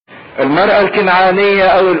المرأة الكنعانية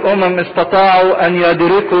او الامم استطاعوا ان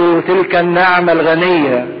يدركوا تلك النعمة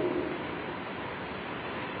الغنية،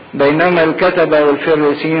 بينما الكتبة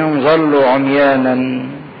والفريسيين ظلوا عميانا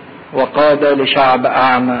وقادة لشعب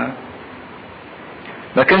اعمى.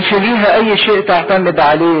 ما كانش ليها اي شيء تعتمد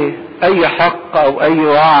عليه، اي حق او اي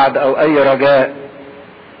وعد او اي رجاء،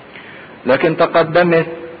 لكن تقدمت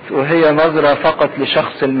وهي نظرة فقط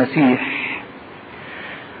لشخص المسيح.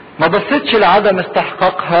 ما بصتش لعدم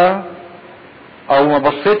استحقاقها او ما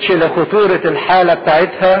بصتش لخطورة الحالة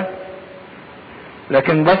بتاعتها،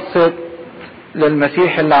 لكن بصت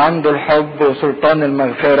للمسيح اللي عنده الحب وسلطان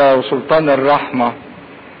المغفرة وسلطان الرحمة.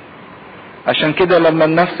 عشان كده لما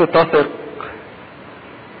النفس تثق،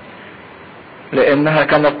 لانها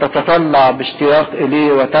كانت تتطلع باشتياق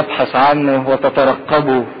اليه وتبحث عنه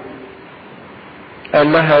وتترقبه،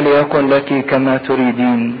 قال لها ليكن لك كما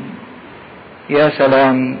تريدين. يا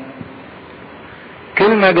سلام،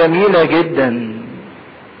 كلمة جميلة جدا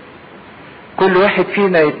كل واحد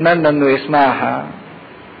فينا يتمنى انه يسمعها.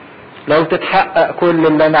 لو تتحقق كل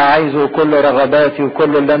اللي انا عايزه وكل رغباتي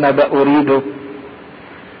وكل اللي انا بأريده،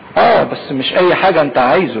 بس مش اي حاجة انت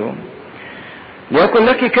عايزه. ليكن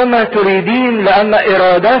لك كما تريدين، لان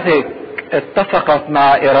ارادتك اتفقت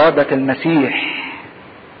مع ارادة المسيح.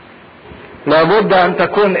 لابد ان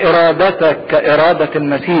تكون ارادتك كارادة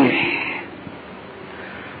المسيح،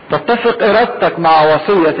 تتفق ارادتك مع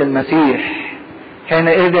وصية المسيح،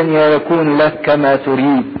 حينئذ يكون لك كما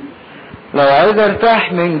تريد. لو عايز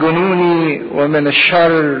ارتاح من جنوني ومن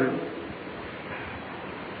الشر،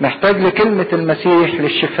 محتاج لكلمة المسيح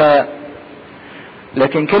للشفاء،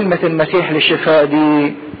 لكن كلمة المسيح للشفاء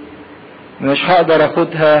دي مش هقدر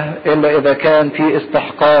اخدها الا اذا كان في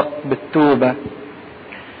استحقاق بالتوبة.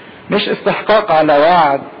 مش استحقاق على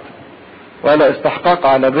وعد ولا استحقاق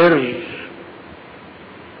على بر،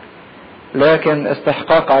 لكن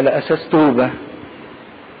استحقاق على اساس توبة.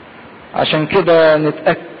 عشان كده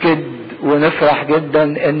نتأكد ونفرح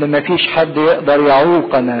جدا ان مفيش حد يقدر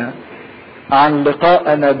يعوقنا عن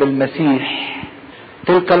لقائنا بالمسيح.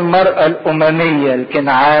 تلك المرأة الأممية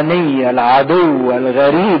الكنعانية العدوة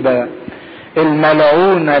الغريبة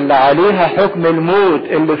الملعونة اللي عليها حكم الموت،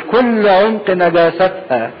 اللي في كل عمق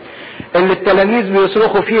نجاستها، اللي التلاميذ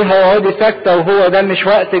بيصرخوا فيها وهادي ساكتة وهو ده مش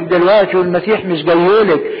وقتك دلوقتي والمسيح مش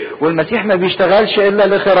جايلك والمسيح ما بيشتغلش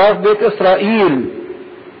إلا لخراف بيت إسرائيل.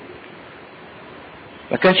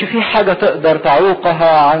 ما كانش في حاجة تقدر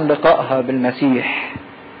تعوقها عن لقائها بالمسيح.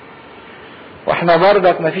 واحنا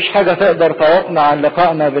برضك ما فيش حاجة تقدر تعوقنا عن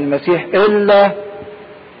لقائنا بالمسيح إلا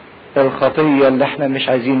الخطية اللي احنا مش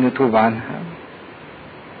عايزين نتوب عنها.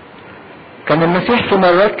 كان المسيح في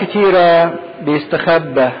مرات كتيرة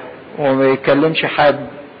بيستخبى وما يكلمش حد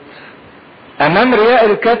امام رياء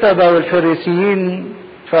الكتبة والفريسيين.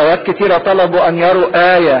 في اوقات كتيرة طلبوا ان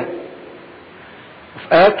يروا آية،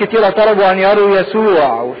 وفي اوقات كتيرة طلبوا ان يروا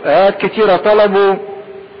يسوع، وفي اوقات كتيرة طلبوا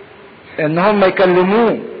ان هم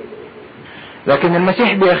يكلموه، لكن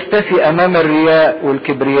المسيح بيختفي امام الرياء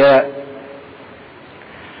والكبرياء،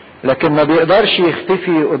 لكن ما بيقدرش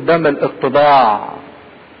يختفي قدام الاتضاع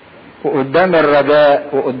وقدام الرجاء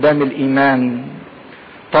وقدام الايمان.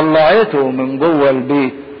 طلعته من جوه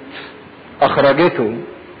البيت، اخرجته.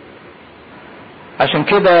 عشان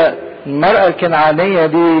كده المرأة الكنعانية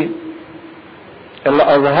دي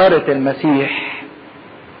اللي اظهرت المسيح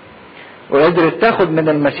وقدرت تاخد من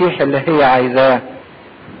المسيح اللي هي عايزاه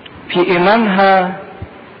في ايمانها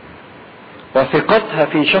وثقتها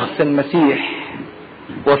في شخص المسيح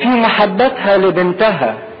وفي محبتها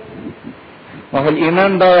لبنتها. وهو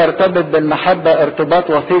الايمان ده يرتبط بالمحبة ارتباط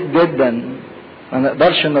وثيق جدا، ما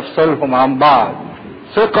نقدرش نفصلهم عن بعض.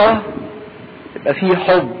 ثقة يبقى في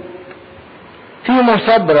حب، في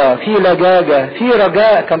مثابرة، في لجاجة، في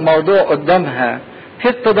رجاء كان موضوع قدامها، في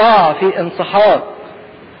اتضاع، في انسحاق،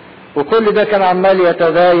 وكل ده كان عمال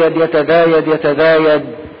يتزايد يتزايد يتزايد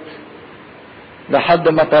لحد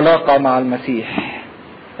ما تلاقى مع المسيح.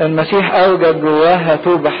 المسيح اوجد جواها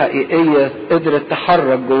توبة حقيقية قدرت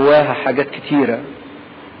تحرك جواها حاجات كتيرة.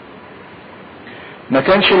 ما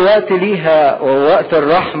كانش الوقت ليها ووقت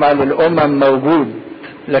الرحمة للأمم موجود،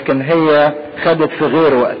 لكن هي خدت في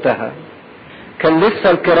غير وقتها. كان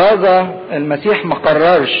لسه الكرازة المسيح ما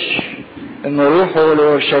قررش انه يروحوا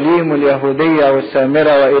لأورشليم واليهودية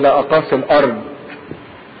والسامرة والى اقاصي الارض،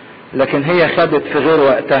 لكن هي خدت في غير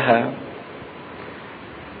وقتها.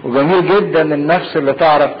 وجميل جدا النفس اللي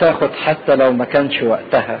تعرف تاخد حتى لو ما كانش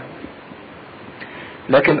وقتها،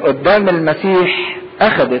 لكن قدام المسيح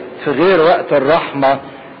اخذت في غير وقت الرحمة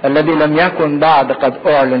الذي لم يكن بعد قد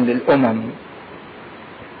اعلن للامم.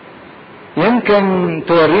 يمكن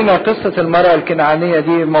تورينا قصة المرأة الكنعانية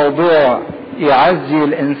دي موضوع يعزي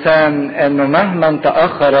الانسان انه مهما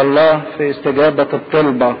تأخر الله في استجابة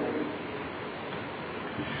الطلبة،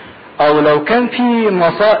 او لو كان في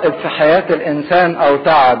مصائب في حياة الانسان او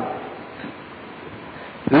تعب،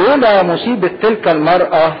 لولا مصيبة تلك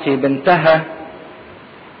المرأة في بنتها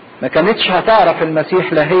ما كانتش هتعرف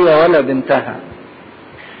المسيح لا هي ولا بنتها.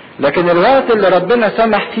 لكن الوقت اللي ربنا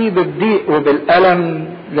سمح فيه بالضيق وبالألم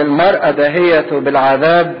للمرأة دهيت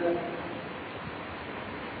وبالعذاب،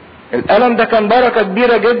 الألم ده كان بركة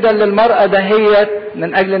كبيرة جدا للمرأة دهيت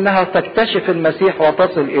من أجل أنها تكتشف المسيح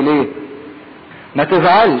وتصل إليه. ما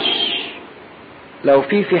تزعلش لو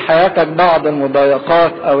في حياتك بعض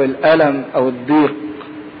المضايقات أو الألم أو الضيق،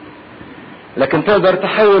 لكن تقدر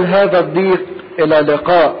تحول هذا الضيق إلى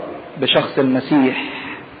لقاء بشخص المسيح،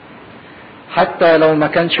 حتى لو ما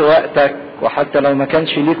كانش وقتك، وحتى لو ما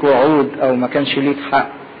كانش ليك وعود أو ما كانش ليك حق.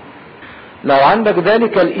 لو عندك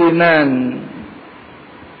ذلك الإيمان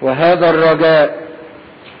وهذا الرجاء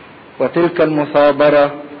وتلك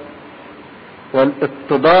المثابرة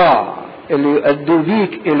والاتضاع اللي يؤدوا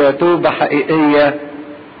بيك إلى توبة حقيقية،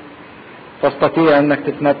 تستطيع أنك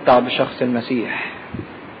تتمتع بشخص المسيح.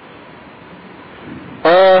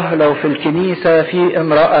 لو في الكنيسة في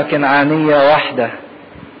امرأة كنعانية واحدة.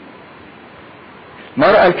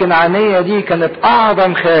 المرأة الكنعانية دي كانت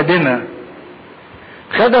أعظم خادمة،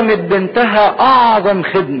 خدمت بنتها أعظم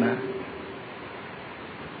خدمة،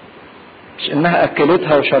 مش إنها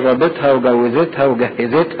أكلتها وشربتها وجوزتها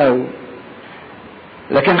وجهزتها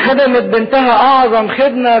لكن خدمت بنتها أعظم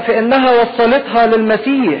خدمة في إنها وصلتها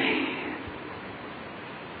للمسيح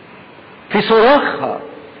في صراخها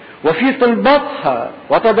وفي طلباتها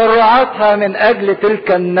وتضرعاتها من أجل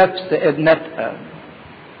تلك النفس ابنتها.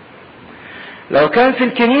 لو كان في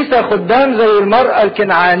الكنيسة خدام زي المرأة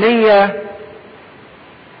الكنعانية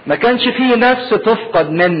ما كانش فيه نفس تفقد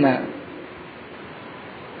منا.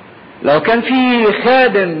 لو كان فيه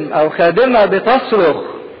خادم أو خادمة بتصرخ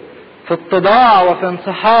في اتضاع وفي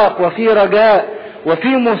انسحاق وفي رجاء وفي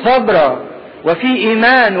مثابرة وفي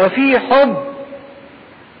إيمان وفي حب،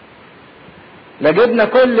 لجبنا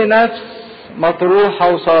كل نفس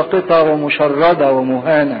مطروحة وساقطة ومشردة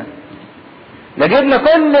ومهانة، لجبنا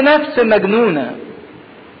كل نفس مجنونة.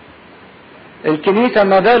 الكنيسة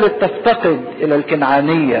ما زالت تفتقد إلى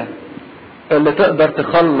الكنعانية اللي تقدر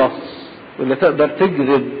تخلص واللي تقدر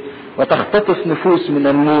تجذب وتختطف نفوس من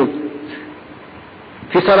الموت.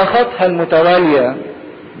 في صرخاتها المتوالية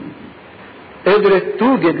قدرت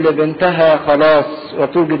توجد لبنتها خلاص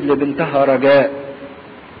وتوجد لبنتها رجاء.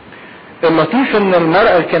 اللطيف ان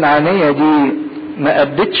المرأة الكنعانية دي ما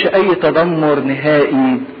أدتش أي تدمر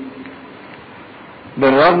نهائي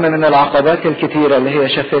بالرغم من العقبات الكتيرة اللي هي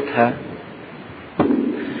شافتها.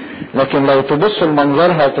 لكن لو تبص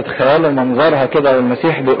لمنظرها وتتخيل منظرها كده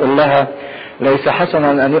والمسيح بيقول لها ليس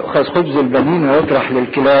حسنا أن يؤخذ خبز البنين ويطرح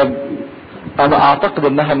للكلاب، أنا أعتقد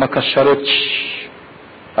إنها ما كشرتش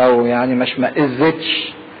أو يعني مش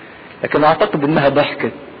مأزتش، لكن أعتقد إنها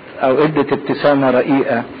ضحكت أو ادت ابتسامة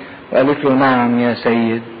رقيقة وقالت له نعم يا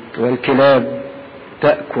سيد، والكلاب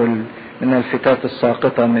تأكل من الفتات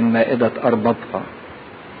الساقطة من مائدة أربابها.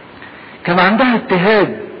 كان عندها ابتهاج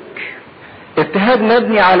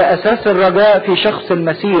مبني على أساس الرجاء في شخص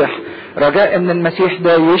المسيح، رجاء ان المسيح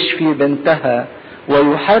ده يشفي بنتها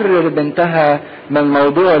ويحرر بنتها من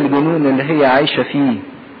موضوع الجنون اللي هي عايشة فيه.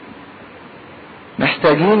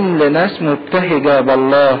 محتاجين لناس مبتهجة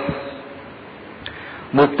بالله،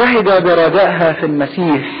 مبتهجة برجائها في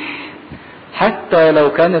المسيح، حتى لو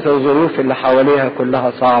كانت الظروف اللي حواليها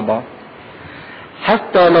كلها صعبة،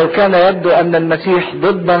 حتى لو كان يبدو ان المسيح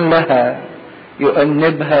ضدا لها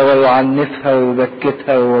يؤنبها ويعنفها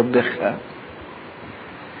ويبكتها ويوبخها،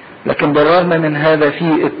 لكن بالرغم من هذا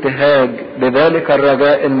في ابتهاج بذلك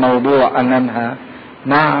الرجاء الموضوع امامها.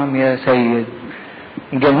 نعم يا سيد.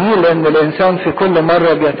 جميل ان الانسان في كل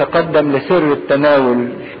مرة بيتقدم لسر التناول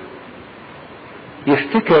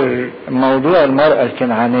يفتكر موضوع المرأة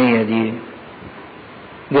الكنعانية دي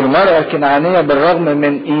المرأة الكنعانية بالرغم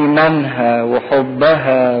من ايمانها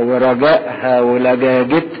وحبها ورجائها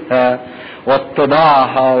ولجاجتها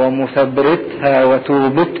واتضاعها ومثابرتها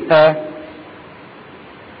وتوبتها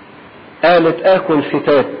قالت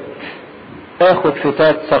اخد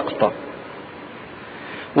فتات سقطة.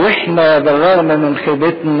 واحنا بالرغم من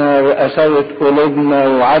خيبتنا وقساوة قلوبنا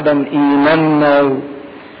وعدم ايماننا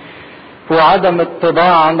وعدم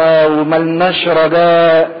اتضاعنا وملناش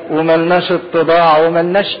رجاء وملناش اتضاع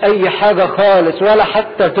وملناش اي حاجة خالص ولا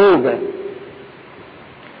حتى توبة،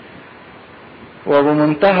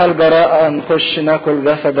 وبمنتهى الجراءة نخش ناكل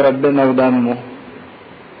جسد ربنا ودمه،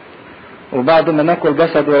 وبعد ما ناكل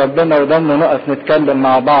جسد ربنا ودمه نقف نتكلم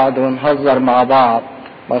مع بعض ونهزر مع بعض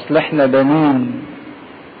اصل احنا بنين.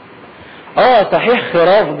 صحيح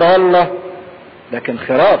خراف ضالة، لكن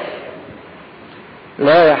خراف.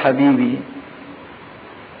 لا يا حبيبي،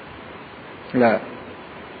 لا.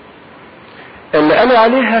 اللي قالوا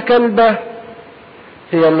عليها كلبة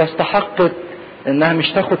هي اللي استحقت انها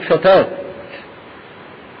مش تاخد فتاة،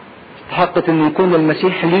 استحقت ان يكون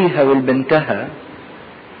المسيح ليها ولبنتها.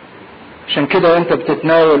 عشان كده وانت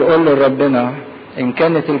بتتناول قول لربنا ان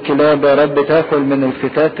كانت الكلاب يا رب تاكل من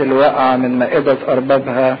الفتات الواقعة من مائدة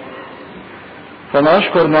اربابها، فانا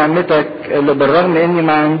اشكر نعمتك اللي بالرغم اني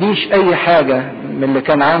ما عنديش اي حاجة من اللي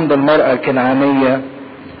كان عند المرأة الكنعانية،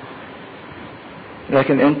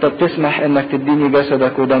 لكن انت بتسمح انك تديني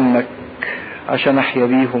جسدك ودمك عشان احيا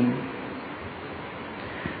بيهم.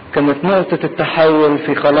 كانت نقطة التحول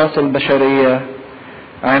في خلاص البشرية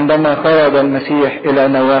عندما خرج المسيح الى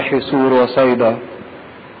نواحي سور وصيدا،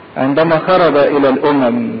 عندما خرج الى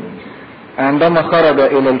الامم، عندما خرج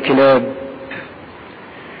الى الكلاب،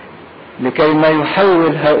 لكي ما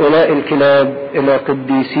يحول هؤلاء الكلاب الى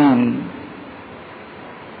قديسين،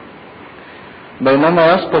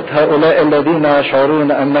 بينما يسقط هؤلاء الذين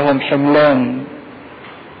يشعرون انهم حملان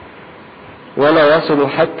ولا يصلوا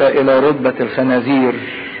حتى الى رتبة الخنازير.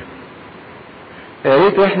 يا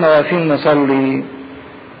ريت واحنا واقفين نصلي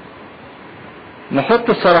نحط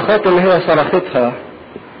الصرخات اللي هي صرختها: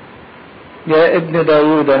 يا ابن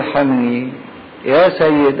داود ارحمني، يا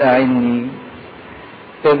سيد اعني،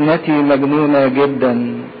 ابنتي مجنونة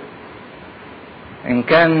جدا. ان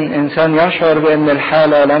كان انسان يشعر بان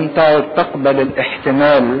الحالة لم تعد تقبل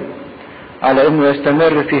الاحتمال على انه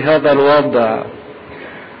يستمر في هذا الوضع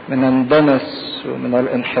من الدنس ومن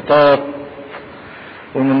الانحطاط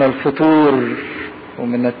ومن الفتور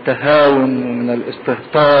ومن التهاون ومن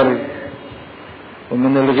الاستهتار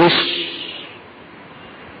ومن الغش،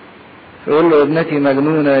 يقول له ابنتي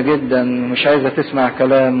مجنونة جدا مش عايزة تسمع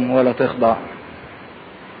كلام ولا تخضع.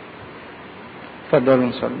 تفضلوا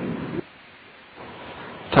نصلي.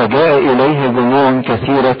 فجاء إليه جموع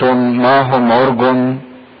كثيرة معهم عرج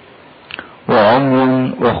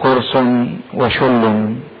وعمي وخرس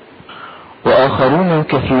وشل وآخرون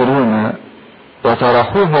كثيرون،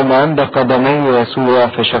 وطرحوهم عند قدمي يسوع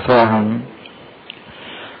فشفاهم،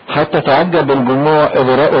 حتى تعجب الجموع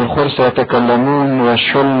إذ رأوا الخرس يتكلمون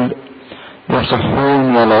والشل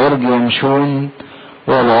يصحون والعرج يمشون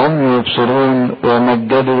والعمي يبصرون،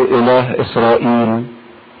 ومجدوا إله إسرائيل.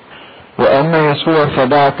 وأما يسوع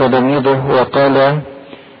فدعا تلاميذه وقال: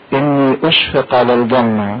 إني أشفق على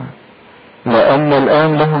الجمع، لأن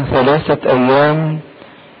الآن لهم 3 أيام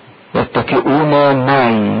يتكئون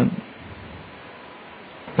معي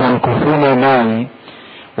ينكثون معي،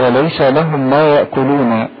 وليس لهم ما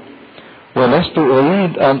يأكلون، ولست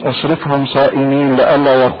أريد أن أصرفهم صائمين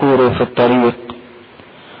لئلا يخوروا في الطريق.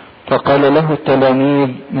 فقال له التلاميذ: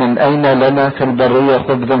 من أين لنا في البرية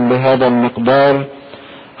خبز بهذا المقدار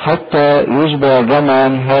حتى يشبع جمعا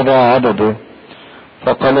هذا عدده؟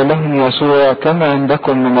 فقال لهم يسوع: كم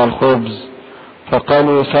عندكم من الخبز؟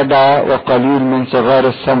 فقالوا 7 وقليل من صغار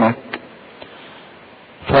السمك.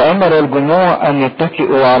 فأمر الجموع أن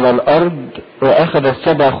يتكئوا على الأرض، وأخذ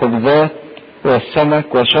 7 خبزات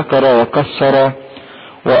والسمك وشكر وكسر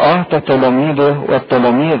وأعطى تلاميذه،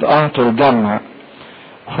 والتلاميذ أعطوا الجمع.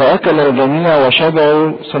 فأكل الجميع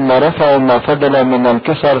وشبعوا، ثم رفعوا ما فضل من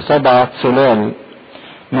الكسر 7 سلال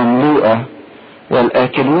مملوءة،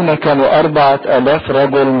 والآكلون كانوا 4000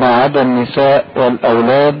 رجل ما عدا النساء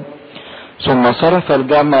والأولاد. ثم صرف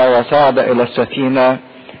الجمع وصعد إلى السفينة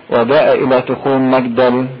وجاء إلى تخوم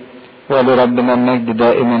مجدل، ولربنا المجد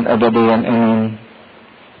دائما أبديا آمين.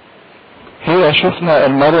 هي شفنا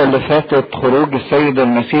المرة اللي فاتت خروج السيد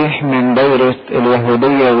المسيح من دائرة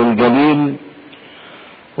اليهودية والجليل،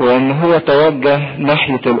 وان هو توجه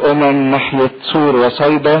ناحية الامم، ناحية سور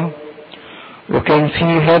وصيدا، وكان في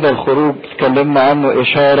هذا الخروج اتكلمنا عنه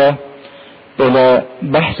اشارة الى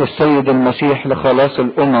بحث السيد المسيح لخلاص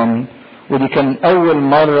الامم. ودي كان اول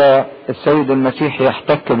مرة السيد المسيح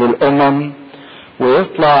يحتك بالامم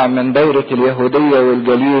ويطلع من دائرة اليهودية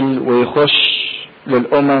والجليل ويخش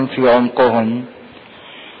للامم في عمقهم.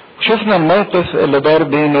 شفنا الموقف اللي دار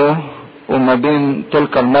بينه وما بين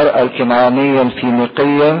تلك المرأة الكنعانية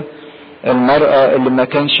الفينيقية، المرأة اللي ما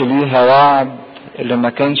كانش ليها وعد، اللي ما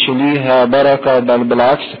كانش ليها بركة، بل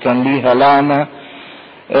بالعكس كان ليها لعنة،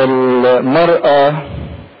 المرأة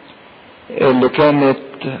اللي كانت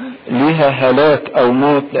ليها هلاك او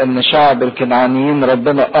موت لان شعب الكنعانيين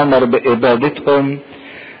ربنا امر بابادتهم.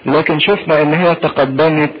 لكن شفنا ان هي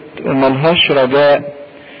تقدمت وملهاش رجاء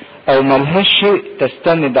او ملهاش شيء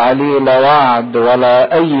تستند عليه، لا وعد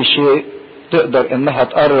ولا اي شيء تقدر انها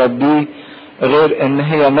تقرب بيه غير ان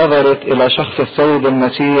هي نظرت الى شخص السيد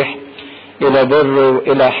المسيح، الى بره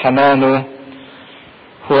والى حنانه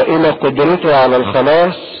والى قدرته على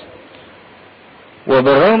الخلاص.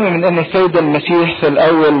 وبالرغم من ان السيد المسيح في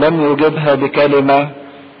الاول لم يجبها بكلمة،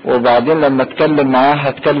 وبعدين لما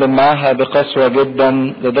اتكلم معاها بقسوة جدا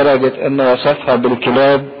لدرجة انه وصفها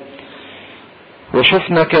بالكلاب.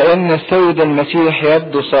 وشفنا كأن السيد المسيح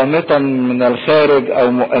يبدو صامتا من الخارج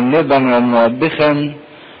او مؤنبا وموبخا،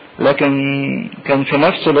 لكن كان في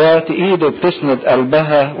نفس الوقت ايده بتسند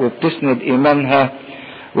قلبها وبتسند ايمانها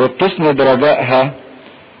وبتسند رجائها.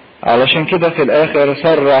 علشان كده في الاخر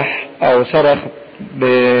صرخ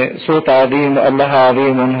بصوت عظيم وقال لها: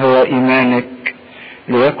 عظيم هو ايمانك،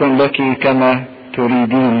 ليكن لك كما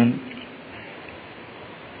تريدين.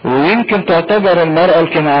 ويمكن تعتبر المرأة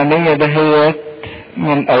الكنعانية دهيت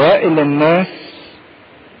من اوائل الناس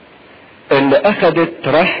اللي اخذت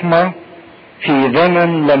رحمة في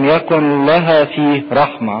زمن لم يكن لها فيه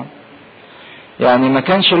رحمة. يعني ما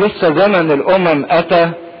كانش لسه زمن الامم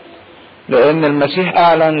اتى، لان المسيح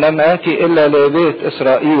اعلن: لم اتي الا لبيت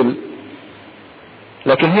اسرائيل.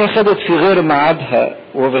 لكن هي خدت في غير ميعادها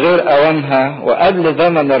وفي غير اوانها، وقبل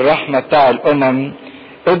زمن الرحمة بتاع الامم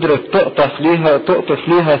قدرت تقطف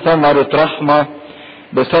ليها ثمرة رحمة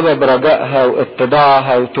بسبب رجائها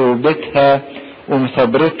واتباعها وتوبتها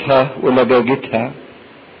ومثابرتها ولجاجتها.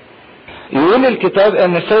 يقول الكتاب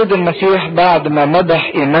ان السيد المسيح بعد ما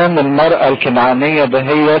مدح ايمان المرأة الكنعانية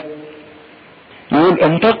دهيت، يقول: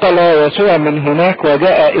 انتقل يسوع من هناك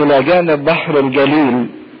وجاء الى جانب بحر الجليل،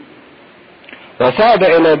 وصعد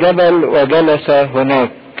الى جبل وجلس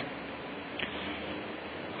هناك.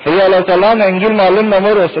 هي لو طلعنا انجيل معلمنا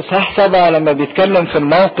مرقس اصحاح 7 لما بيتكلم في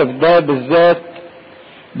الموقف ده بالذات،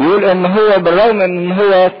 بيقول ان هو بالرغم ان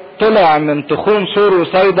هو طلع من تخوم سور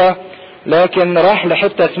وصيدا، لكن راح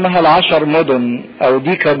لحتة اسمها 10 مدن او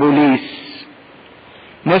ديكابوليس.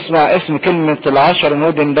 نسمع اسم كلمة 10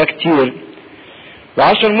 مدن ده كتير.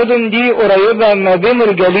 10 مدن دي قريبة ما بين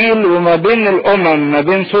الجليل وما بين الامم، ما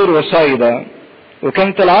بين سور وصيدا.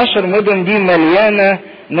 وكانت 10 مدن دي مليانة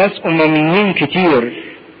ناس امميين كتير،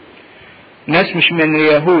 ناس مش من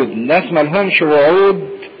اليهود، ناس ملهمش وعود،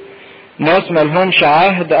 ناس ملهمش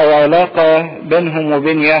عهد او علاقة بينهم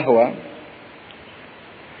وبين يهوه.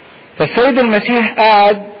 فالسيد المسيح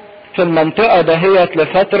قعد في المنطقة دهيت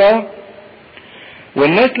لفترة،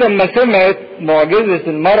 والناس لما سمعت معجزة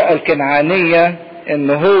المرأة الكنعانية ان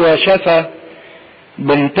هو شفى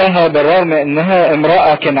بنتها بالرغم انها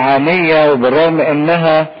امرأة كنعانية، وبالرغم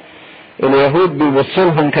انها اليهود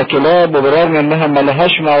بيبصلهم ككلاب، وبالرغم انها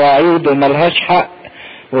ملهاش مواعيد وملهاش حق،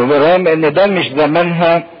 وبالرغم ان ده مش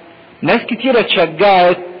زمانها، ناس كتيرة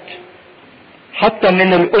اتشجعت حتى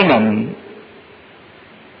من الامم،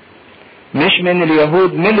 مش من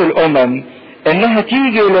اليهود، من الامم، انها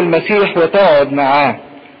تيجي للمسيح وتقعد معاه.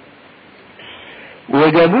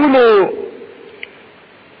 وجابوا له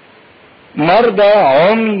مرضى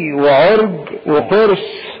عمي وعرج وقرص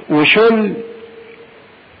وشل،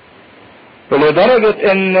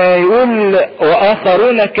 ولدرجة ان يقول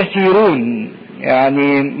واخرون كثيرون.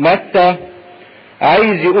 يعني متى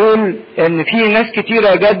عايز يقول ان في ناس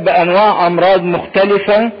كتيرة جت بانواع امراض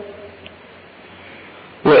مختلفة،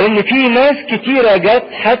 وان في ناس كتيرة جت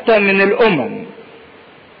حتى من الامم،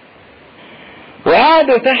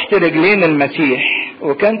 وقعدوا تحت رجلين المسيح.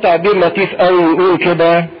 وكان تعبير لطيف قوي يقول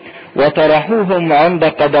كده: وطرحوهم عند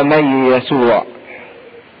قدمي يسوع.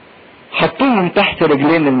 حطوهم تحت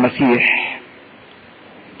رجلين المسيح.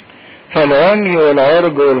 فالعمي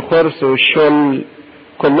والعرج والخرس والشل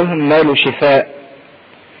كلهم نالوا شفاء،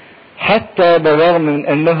 حتى بالرغم من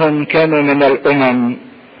انهم كانوا من الامم،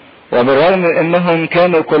 وبالرغم من انهم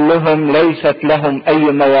كانوا كلهم ليست لهم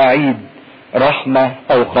اي مواعيد رحمة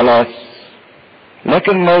او خلاص.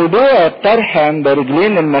 لكن موضوع الطرح عند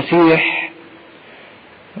رجلين المسيح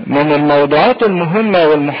من الموضوعات المهمة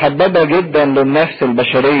والمحببة جدا للنفس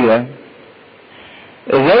البشرية.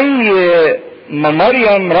 زي ما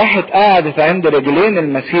مريم راحت قعدت عند رجلين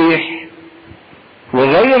المسيح،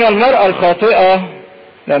 وزي ما المرأة الخاطئة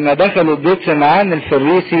لما دخلت بيت سمعان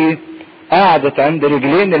الفريسي قعدت عند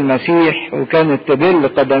رجلين المسيح وكانت تبل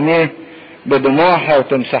قدميه بدموعها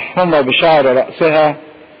وتمسحهما بشعر رأسها،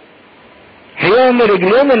 هي ان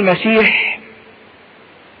رجلين المسيح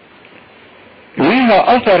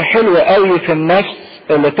ليها اثر حلو قوي في النفس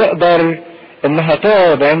اللي تقدر انها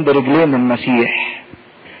تقعد عند رجلين المسيح.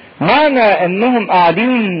 معنى انهم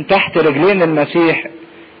قاعدين تحت رجلين المسيح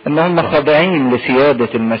انهم خاضعين لسيادة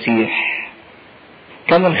المسيح.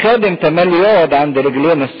 كان الخادم تملي يقعد عند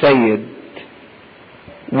رجلين السيد.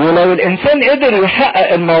 ولو الانسان قدر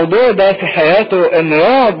يحقق الموضوع ده في حياته، انه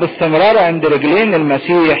يقعد باستمرار عند رجلين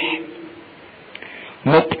المسيح،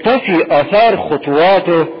 مقتفي اثار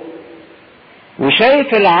خطواته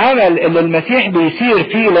وشايف العمل اللي المسيح بيسير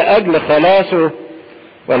فيه لاجل خلاصه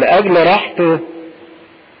ولاجل راحته.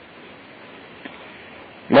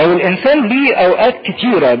 لو الانسان ليه اوقات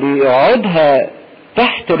كتيرة بيقعدها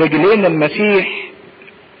تحت رجلين المسيح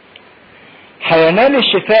هينال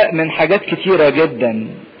الشفاء من حاجات كتيرة جدا.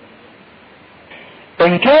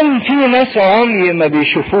 ان كان في ناس عمي ما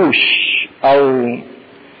بيشوفوش او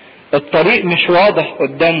الطريق مش واضح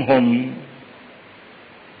قدامهم،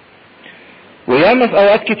 وياما في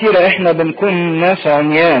اوقات كتيرة احنا بنكون ناس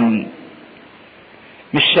عميان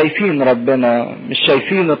مش شايفين ربنا، مش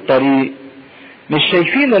شايفين الطريق، مش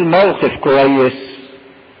شايفين الموقف كويس،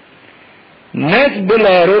 ناس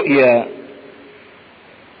بلا رؤية،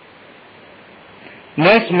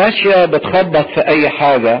 ناس ماشية بتخبط في اي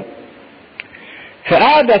حاجة.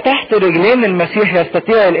 فقاعدة تحت رجلين المسيح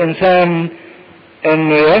يستطيع الانسان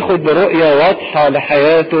انه ياخد رؤية واضحة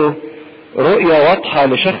لحياته، رؤية واضحة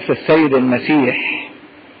لشخص السيد المسيح،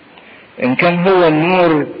 ان كان هو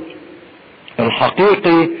النور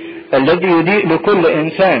الحقيقي الذي يضيء لكل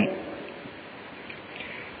انسان.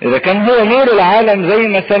 اذا كان هو نور العالم زي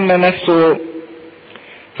ما سمى نفسه،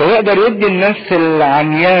 فيقدر يدي النفس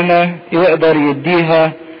العميانة، يقدر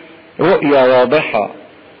يديها رؤية واضحة.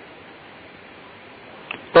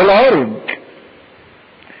 العرج،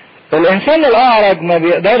 الانسان الاعرج ما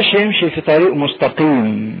بيقدرش يمشي في طريق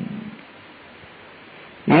مستقيم،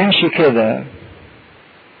 يمشي كده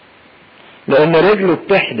لان رجله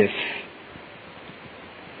بتحدف.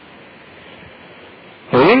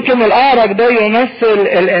 ويمكن الاعرج ده يمثل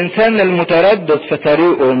الانسان المتردد في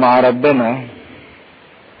طريقه مع ربنا،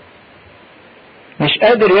 مش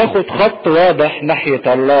قادر ياخد خط واضح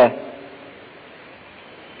ناحية الله،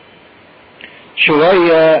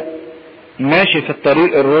 شوية ماشي في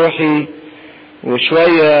الطريق الروحي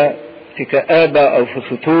وشوية في كآبة او في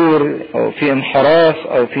فتور او في انحراف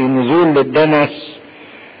او في نزول للدنس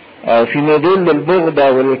او في نزول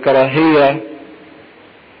للبغضة والكراهية،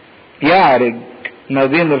 يعرج ما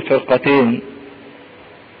بين الفرقتين.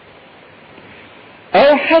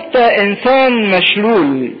 او حتى انسان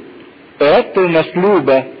مشلول، ارادته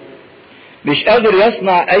مسلوبة، مش قادر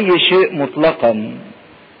يصنع اي شيء مطلقا.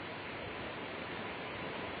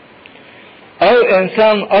 او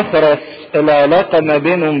انسان اخرس، العلاقة ما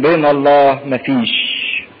بينه وبين الله مفيش.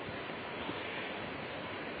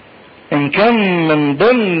 ان كان من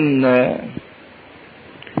ضمن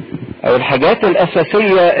او الحاجات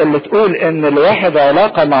الاساسية اللي تقول ان الواحد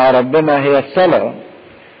علاقة مع ربنا هي الصلاة،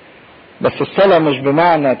 بس الصلاة مش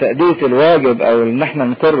بمعنى تأدية الواجب او ان احنا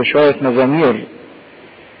نكر شوية مزامير.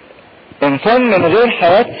 انسان من غير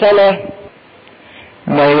حياة صلاة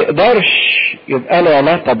ما يقدرش يبقى له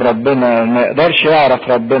علاقة بربنا، ما يقدرش يعرف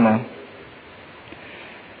ربنا.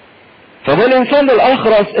 فده الانسان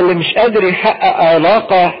الاخرس اللي مش قادر يحقق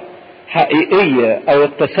علاقة حقيقية او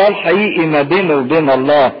اتصال حقيقي ما بينه وبين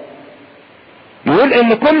الله. يقول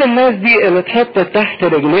ان كل الناس دي اللي اتحطت تحت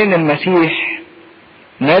رجلين المسيح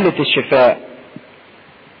نالت الشفاء.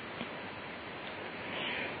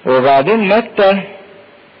 وبعدين متى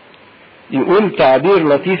يقول تعبير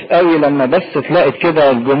لطيف قوي لما بس تلاقي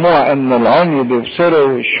كده الجموع ان العمي بيبصروا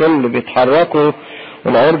والشل بيتحركوا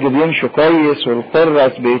والعرج بيمشوا كويس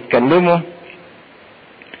والقرص بيتكلموا،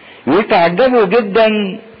 ويتعجبوا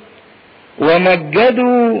جدا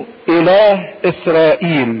ومجدوا اله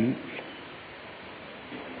اسرائيل.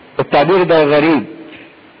 التعبير ده غريب،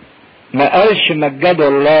 ما قالش مجدوا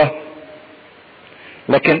الله،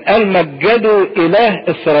 لكن قال مجدوا اله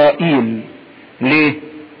اسرائيل. ليه؟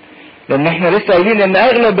 لان احنا لسه قايلين ان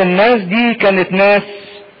اغلب الناس دي كانت ناس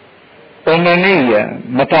اممية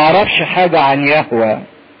ما تعرفش حاجة عن يهوه،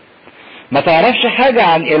 ما تعرفش حاجة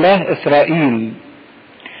عن اله اسرائيل.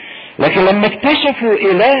 لكن لما اكتشفوا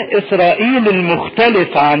اله اسرائيل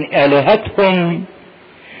المختلف عن الهتهم،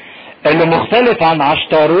 اللي مختلف عن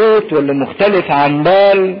عشتاروت واللي مختلف عن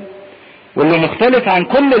بال واللي مختلف عن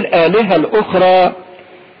كل الآلهة الأخرى،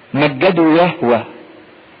 مجدوا يهوه.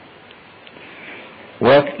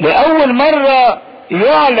 ولأول مرة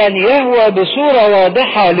يعلن يهوه بصورة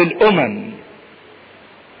واضحة للأمم.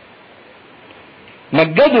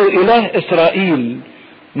 مجدوا إله إسرائيل،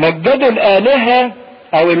 مجدوا الآلهة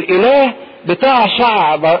أو الإله بتاع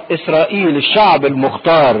شعب إسرائيل، الشعب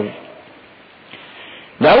المختار.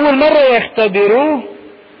 لأول مرة يختبروه،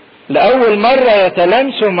 لأول مرة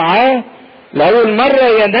يتلامسوا معاه، لأول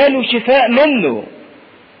مرة ينالوا شفاء منه،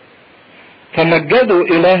 فمجدوا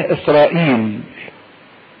إله إسرائيل.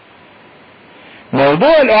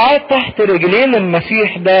 موضوع القعاد تحت رجلين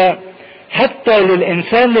المسيح ده حتى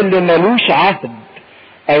للإنسان اللي ملوش عهد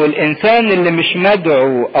او الانسان اللي مش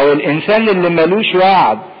مدعو او الانسان اللي ملوش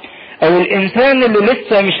وعد او الانسان اللي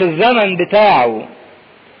لسه مش الزمن بتاعه،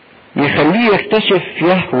 يخليه يكتشف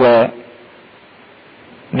يهوى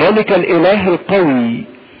ذلك الاله القوي،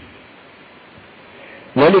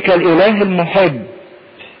 ذلك الاله المحب،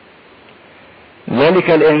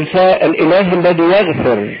 ذلك الاله الذي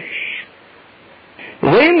يغفر.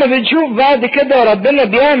 زي ما بنشوف بعد كده ربنا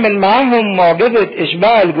بيعمل معاهم معجزة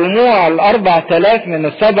اشباع الجموع 4000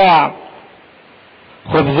 من 7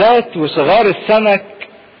 خبزات وصغار السمك.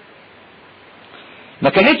 ما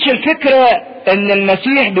كانتش الفكرة ان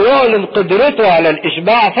المسيح بيعلن قدرته على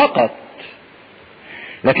الاشباع فقط،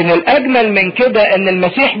 لكن الاجمل من كده ان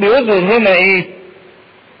المسيح بيظهر هنا ايه؟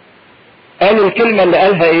 قال الكلمة اللي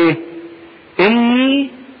قالها ايه؟ اني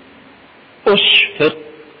اشفق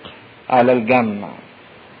على الجمع.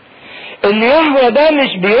 ان يهوى ده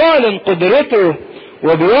مش بيعلن قدرته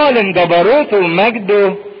وبيعلن جبروته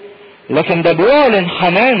ومجده، لكن ده بيعلن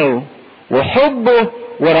حنانه وحبه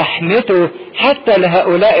ورحمته حتى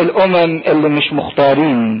لهؤلاء الامم اللي مش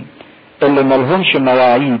مختارين، اللي ملهمش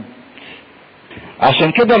مواعيد.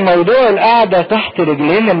 عشان كده موضوع القعدة تحت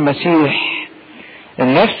رجلين المسيح،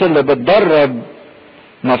 النفس اللي بتدرب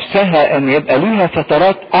نفسها ان يبقى ليها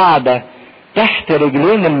فترات قعدة تحت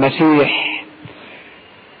رجلين المسيح،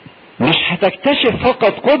 مش هتكتشف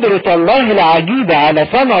فقط قدرة الله العجيبة على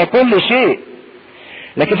صنع كل شيء،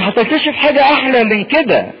 لكن هتكتشف حاجة احلى من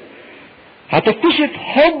كده. هتكتشف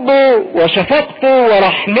حبه وشفقته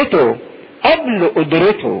ورحمته قبل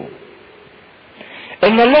قدرته.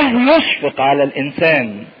 ان الله يشفق على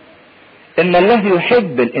الانسان، ان الله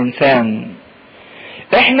يحب الانسان.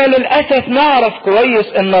 احنا للاسف نعرف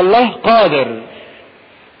كويس ان الله قادر،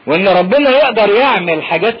 وان ربنا يقدر يعمل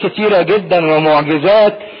حاجات كتيرة جدا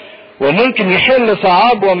ومعجزات، وممكن يحل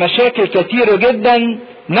صعاب ومشاكل كتيرة جدا،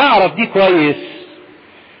 نعرف دي كويس،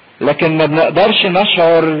 لكن ما بنقدرش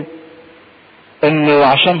نشعر انه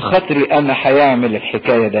عشان خاطري انا هيعمل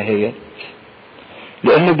الحكاية دهيت،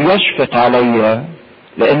 لانه بيشفق عليا،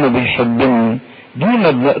 لانه بيحبني. دي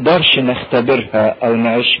ما بنقدرش نختبرها او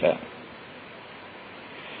نعيشها.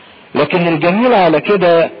 لكن الجميل على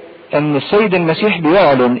كده ان السيد المسيح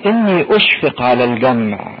بيعلن اني اشفق على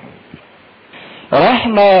الجمع.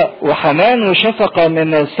 رحمة وحنان وشفقة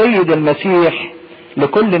من السيد المسيح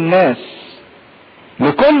لكل الناس،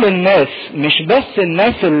 لكل الناس، مش بس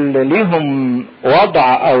الناس اللي ليهم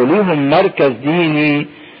وضع او ليهم مركز ديني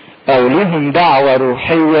او ليهم دعوة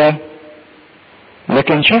روحية،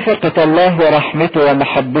 لكن شفقة الله ورحمته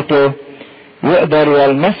ومحبته يقدر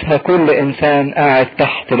يلمسها كل انسان قاعد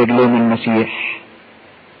تحت رجلين المسيح.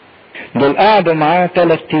 دول قعدوا معاه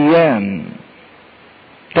 3 ايام.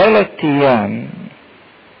 3 ايام.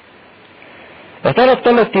 يا ترى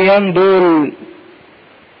ال3 ايام دول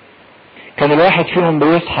كان الواحد فيهم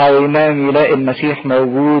بيصحى وينام يلاقي المسيح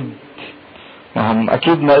موجود؟ هم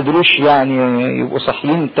اكيد ما قدروش يعني يبقوا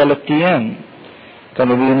صاحيين 3 ايام،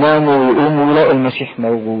 كانوا بيناموا ويقوموا يلاقوا المسيح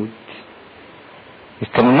موجود.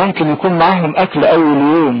 كان ممكن يكون معاهم اكل اول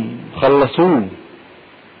يوم خلصوه،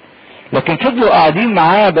 لكن فضلوا قاعدين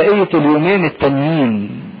معاه بقية اليومين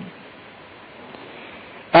التانيين،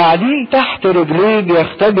 قاعدين تحت رجليه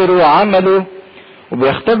بيختبروا عمله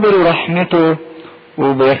وبيختبروا رحمته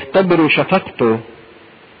وبيختبروا شفقته.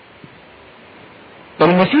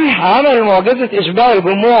 المسيح عمل معجزة اشباع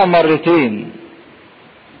الجموع مرتين.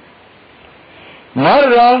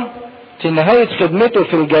 مرة في نهاية خدمته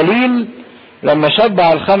في الجليل لما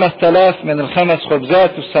شبع 5000 من 5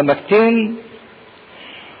 خبزات والسمكتين،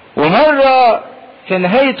 ومرة في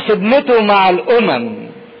نهاية خدمته مع الامم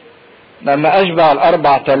لما اشبع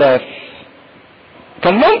 4000.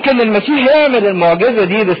 كان ممكن المسيح يعمل المعجزة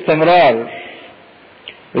دي باستمرار،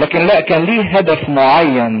 لكن لا، كان ليه هدف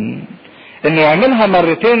معين انه يعملها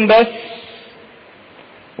مرتين بس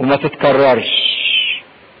وما تتكررش.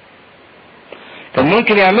 كان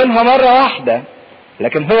ممكن يعملها مرة واحدة،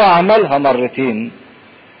 لكن هو عملها مرتين.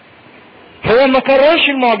 هو ما كررش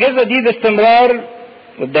المعجزة دي باستمرار،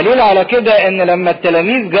 والدليل على كده ان لما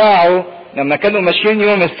التلاميذ جاعوا لما كانوا ماشيين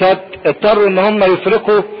يوم السبت اضطروا ان هم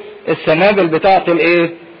يفرقوا السنابل بتاعة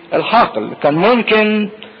الحقل. كان ممكن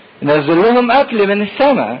ينزل لهم اكل من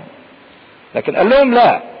السماء، لكن قال لهم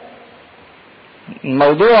لا،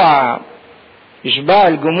 الموضوع اشباع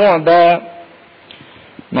الجموع ده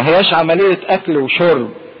ما هياش عملية اكل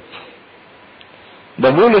وشرب. ده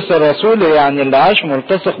بولس الرسول يعني اللي عاش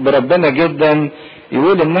ملتصق بربنا جدا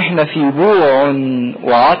يقول ان احنا في جوع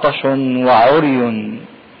وعطش وعري.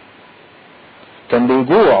 كان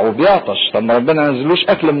بيجوع وبيعطش، طب ما ربنا نزلوش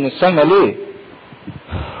اكل من السماء ليه؟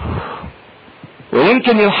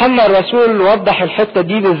 ويمكن يوحنا الرسول وضح الحتة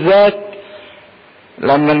دي بالذات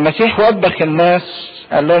لما المسيح وبخ الناس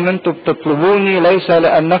قال لهم انتوا بتطلبوني ليس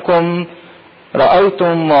لانكم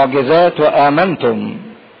رأيتم معجزات وآمنتم،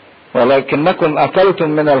 ولكنكم أكلتم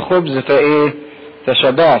من الخبز فإيه؟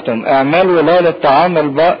 فشبعتم. اعملوا لا للطعام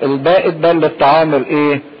البائد بل للطعام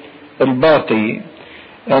الإيه؟ الباقي.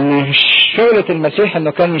 يعني شغلة المسيح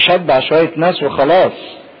انه كان يشبع شوية ناس وخلاص،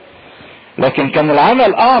 لكن كان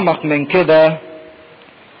العمل اعمق من كده،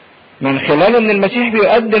 من خلال ان المسيح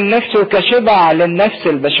بيقدم نفسه كشبع للنفس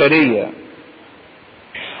البشرية.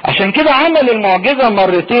 عشان كده عمل المعجزة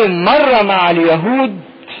مرتين، مرة مع اليهود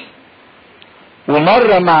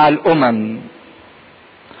ومرة مع الامم،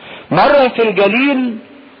 مرة في الجليل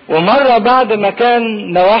ومرة بعد ما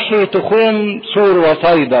كان نواحي تخوم سور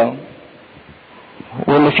وصيدا.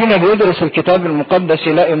 واللي فينا بيدرس الكتاب المقدس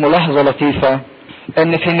يلاقي ملاحظة لطيفة،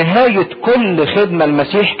 ان في نهاية كل خدمة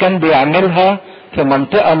المسيح كان بيعملها في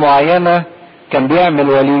منطقة معينة كان بيعمل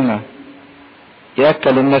وليمة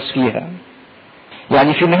يأكل الناس فيها.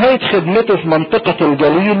 يعني في نهاية خدمته في منطقة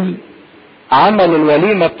الجليل عمل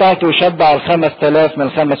الوليمة بتاعته وشبع 5000 من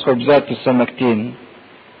 5 خبزات والسمكتين.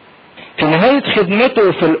 في نهاية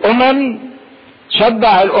خدمته في الامم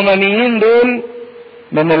شبع الامميين دول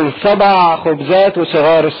من 7 خبزات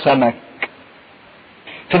وصغار السمك.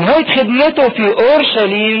 في نهاية خدمته في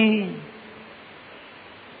اورشليم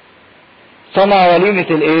صنع وليمة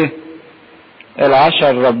الايه؟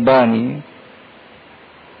 العشاء الرباني،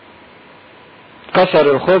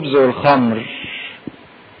 كسر الخبز والخمر.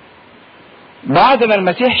 بعد ما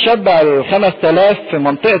المسيح شبع 5000 في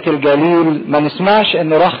منطقة الجليل ما نسمعش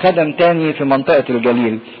انه راح خدم تاني في منطقة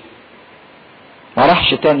الجليل، ما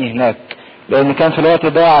راحش تاني هناك، لان كان في الوقت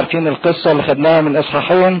ده عارفين القصة اللي خدناها من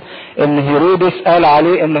اصحاحين ان هيرودس قال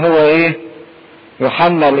عليه ان هو ايه؟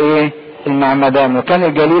 يوحنا الايه؟ المعمدان، وكان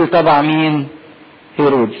الجليل تبع مين؟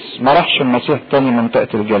 هيرودس. ما راحش المسيح تاني منطقة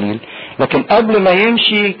الجليل، لكن قبل ما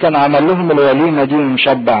يمشي كان عمل لهم الوليمة دي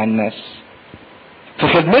ومشبع الناس. في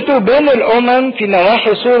خدمته بين الامم في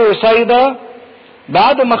نواحي سور وصيدا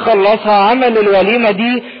بعد ما خلصها عمل الوليمة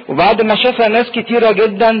دي، وبعد ما شافها ناس كتيرة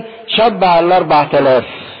جدا شبع 4000.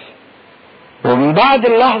 ومن بعد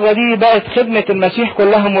اللحظة دي بقت خدمة المسيح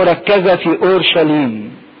كلها مركزة في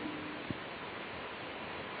اورشليم.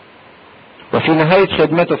 وفي نهاية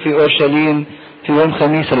خدمته في اورشليم في يوم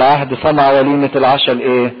خميس العهد صنع وليمة العشاء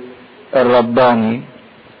الايه؟ الرباني.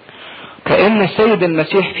 كأن السيد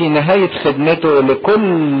المسيح في نهاية خدمته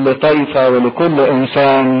لكل طائفة ولكل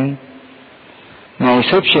انسان ما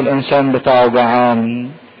يسيبش الانسان بتاعه جعان،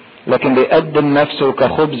 لكن بيقدم نفسه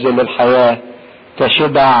كخبز للحياة،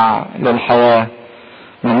 كشبع للحياة.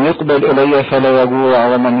 من يقبل الي فلا يجوع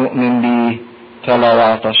ومن يؤمن بي فلا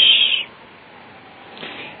يعطش.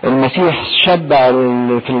 المسيح شبع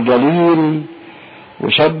اللي في الجليل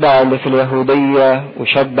وشبع اللي في اليهودية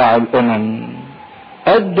وشبع الامم،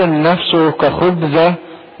 قدم نفسه كخبزة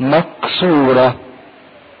مكسورة،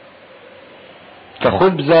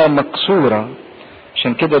 كخبزة مكسورة.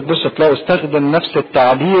 عشان كده تبص تلاقوا استخدم نفس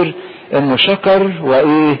التعبير انه شكر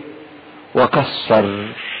وايه؟ وكسر.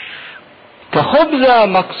 كخبزة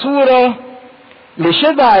مكسورة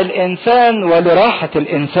لشبع الانسان ولراحة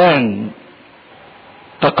الانسان.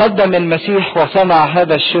 تقدم المسيح وصنع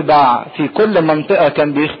هذا الشبع في كل منطقة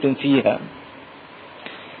كان بيخدم فيها.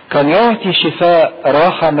 كان يعطي شفاء،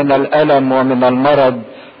 راحة من الألم ومن المرض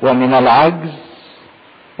ومن العجز،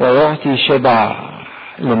 ويعطي شبع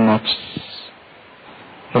للنفس.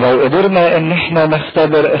 لو قدرنا ان احنا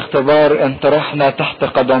نختبر اختبار انطراحنا تحت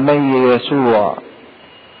قدمي يسوع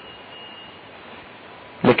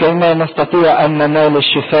لكي ما نستطيع ان ننال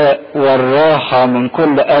الشفاء والراحة من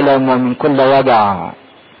كل ألم ومن كل وجع،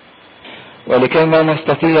 ولكي ما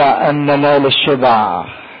نستطيع ان ننال الشبع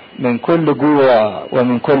من كل جوع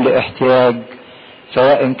ومن كل احتياج،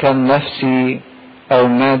 سواء كان نفسي او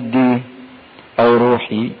مادي او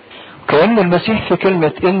روحي. كأن المسيح في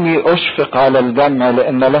كلمة اني اشفق على الجمع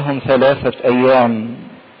لان لهم 3 ايام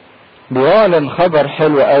بيعلن خبر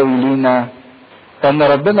حلو قوي لينا، ان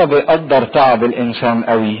ربنا بيقدر تعب الانسان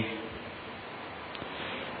قوي.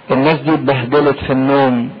 الناس دي اتبهدلت في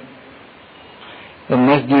النوم،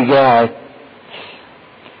 الناس دي جاعت،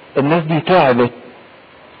 الناس دي تعبت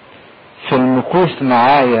في المكوث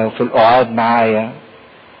معايا وفي القعاد معايا.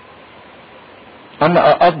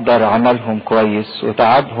 انا اقدر عملهم كويس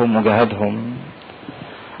وتعبهم وجهدهم،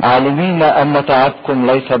 عالمين ان تعبكم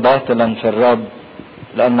ليس باطلا في الرب،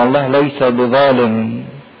 لان الله ليس بظالم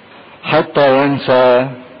حتى ينسى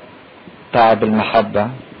تعب المحبة.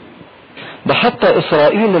 ده حتى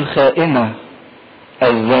اسرائيل الخائنة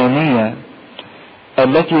الزانية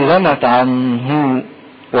التي زنت عنه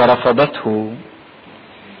ورفضته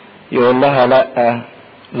يقول لها لا،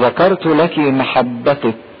 ذكرت لك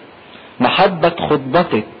محبتك، محبة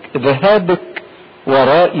خطبتك، ذهابك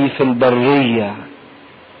ورائي في البرية.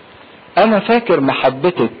 انا فاكر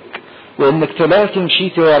محبتك وانك طلعتي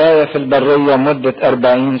مشيتي ورايا في البرية مدة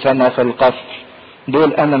 40 سنة في القفر،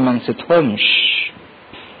 دول انا ما نسيتهمش.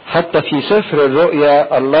 حتى في سفر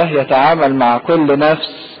الرؤيا الله يتعامل مع كل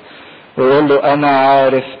نفس ويقول له انا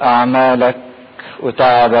عارف اعمالك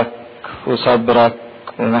وتعبك وصبرك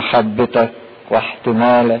ومحبتك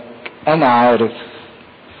واحتمالك، انا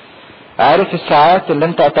عارف الساعات اللي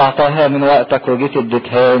انت قطعتها من وقتك وجيت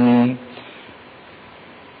اديتهاني،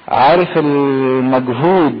 عارف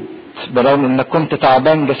المجهود برغم انك كنت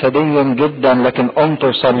تعبان جسديا جدا لكن قمت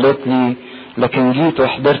وصليت لي، لكن جيت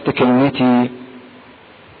وحضرت كلمتي.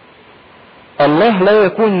 الله لا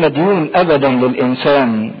يكون مديون ابدا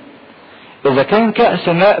للانسان. اذا كان كأس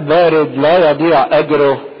ماء بارد لا يضيع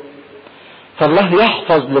اجره، فالله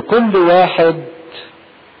يحفظ لكل واحد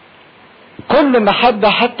كل محبة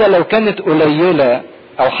حتى لو كانت قليلة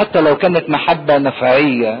او حتى لو كانت محبة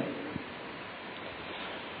نفعية.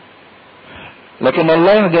 لكن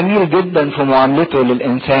الله جميل جدا في معاملته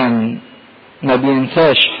للإنسان، ما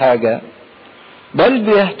بينساش حاجة بل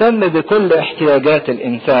بيهتم بكل احتياجات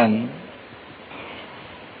الإنسان.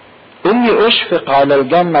 إني أشفق على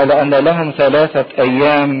الجمع لأن لهم 3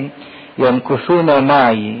 أيام يمكثون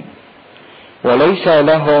معي وليس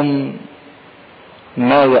لهم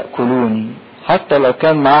ما يأكلون، حتى لو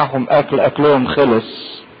كان معهم أكلهم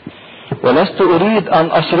خلص. ولست أريد أن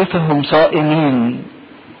أصرفهم صائمين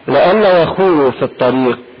لئلا يخوروا في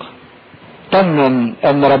الطريق. طمن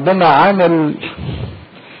ان ربنا عامل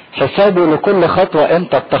حسابه لكل خطوة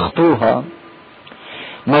انت بتخطوها،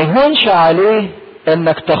 ما يهونش عليه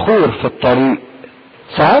انك تخور في الطريق.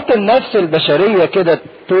 ساعات النفس البشرية كده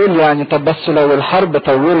تقول يعني طب بس لو الحرب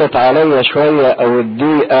طولت عليا شوية او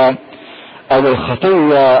الضيقة او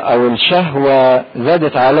الخطية او الشهوة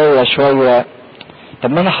زادت عليا شوية،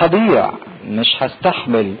 طب ما انا هضيع، مش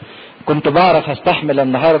هستحمل، كنت بعرف هستحمل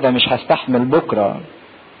النهاردة مش هستحمل بكرة.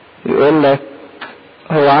 يقول لك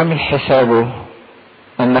هو عامل حسابه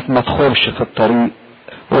انك ما تخورش في الطريق،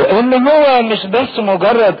 وان هو مش بس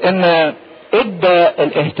مجرد ان ادى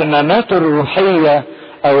الاهتمامات الروحية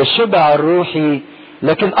او الشبع الروحي،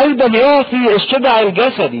 لكن ايضا يعطي الشبع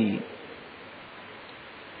الجسدي.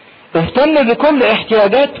 اهتم بكل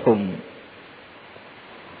احتياجاتهم.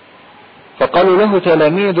 فقالوا له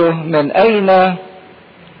تلاميذه من اين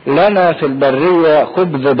لنا في البرية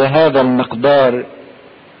خبز بهذا المقدار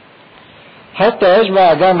حتى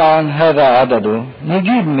يشبع جمعا هذا عدده؟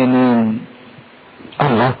 نجيب منين؟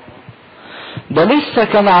 الله، ده لسه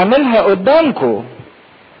كان عاملها قدامكم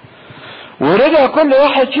ورجع كل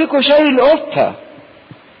واحد فيكم شايل قفة.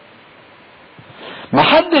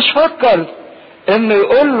 محدش فكر انه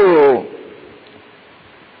يقول له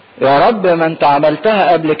يا رب ما انت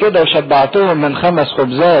عملتها قبل كده وشبعتهم من 5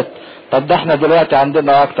 خبزات، طب ده احنا دلوقتي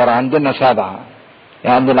عندنا اكتر، عندنا 7،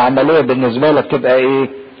 يعني العملية بالنسبة لك تبقى ايه؟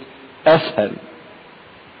 اسهل.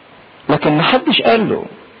 لكن محدش قال له.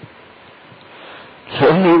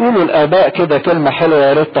 فان يقولوا الاباء كده كلمة حلوة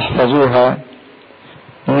يا ريت تحفظوها: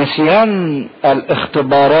 نسيان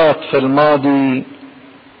الاختبارات في الماضي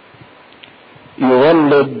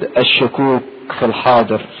يولد الشكوك في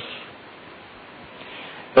الحاضر.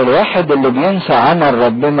 الواحد اللي بينسى عمل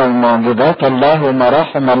ربنا ومعجزات الله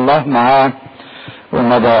ومراحم الله معاه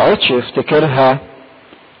وما بقعدش يفتكرها.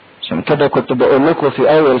 عشان كده كنت بقول لكم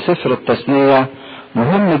في اول سفر التثنية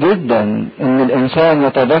مهم جدا ان الانسان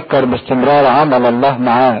يتذكر باستمرار عمل الله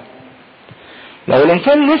معاه. لو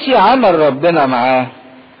الانسان نسي عمل ربنا معاه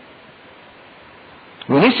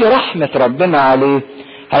ونسي رحمة ربنا عليه،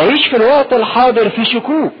 هيعيش في الوقت الحاضر في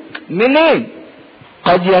شكوك. منين؟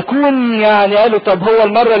 قد يكون يعني قالوا طب هو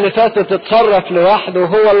المرة اللي فاتت اتصرف لوحده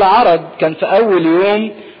وهو اللي عرض، كان في اول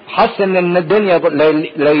يوم حس ان الدنيا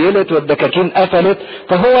ليلت والدكاكين قفلت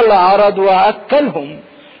فهو اللي عرض واكلهم.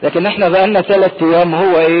 لكن احنا بقالنا 3 ايام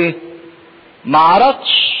هو ايه؟ ما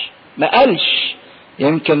عرضش، ما قالش،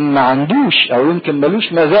 يمكن ما عندوش او يمكن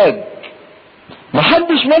ملوش مزاج.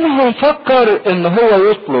 محدش منهم فكر ان هو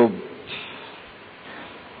يطلب،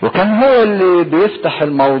 وكان هو اللي بيفتح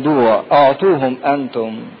الموضوع: اعطوهم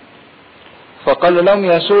انتم. فقال لهم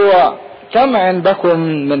يسوع: كم عندكم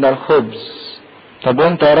من الخبز؟ طب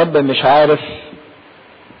وانت يا رب مش عارف؟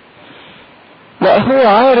 لا هو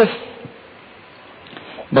عارف،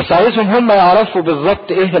 بس عايزهم هم يعرفوا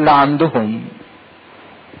بالظبط ايه اللي عندهم.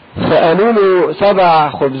 فقالوا له 7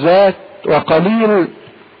 خبزات وقليل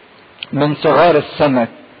من صغار السمك.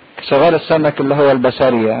 صغار السمك اللي هو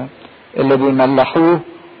البسارية اللي بيملحوه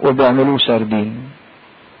وبيعملوه سردين.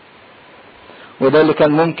 وده اللي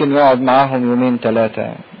كان ممكن يقعد معاهم يومين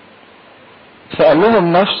 3. فقال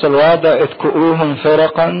لهم نفس الوضع: اتكؤوهم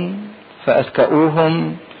فرقا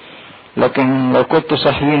فأسكؤوهم. لكن لو كنتوا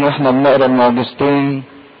صحيين واحنا بنقرا المعجزتين،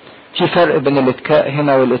 في فرق بين الاتكاء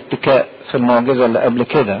هنا والاتكاء في المعجزة اللي قبل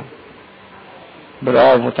كده.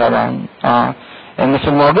 برافو طبعا. ان في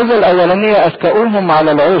المعجزة الاولانية اتكؤوهم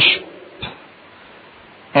على العشب،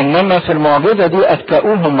 انما في المعجزة دي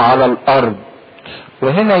اتكؤوهم على الارض.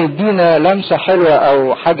 وهنا يدينا لمسة حلوة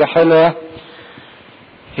او حاجة حلوة،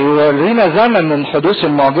 يورينا زمن من حدوث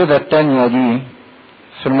المعجزة التانية دي.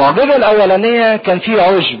 في المعجزة الاولانية كان في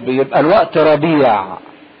عشب، يبقى الوقت ربيع،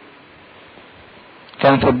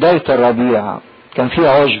 كان في بداية الربيع، كان في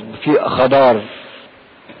عشب، في خضار.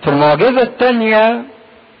 في المعجزة التانية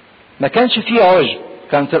ما كانش في عشب،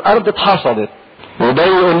 كانت الارض اتحصدت. وده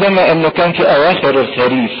يقول لنا انه كان في اواخر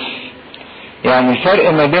الخريف، يعني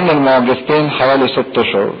الفرق ما بين المعجزتين حوالي 6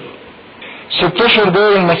 اشهر. 6 اشهر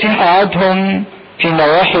دول المسيح قعدهم في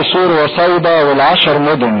نواحي سور وصيدا وال10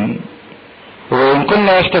 مدن. وان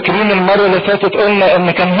كنا يفتكرين المرة اللي فاتت قلنا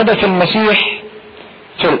ان كان هدف المسيح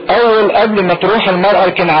في الاول قبل ما تروح المرأة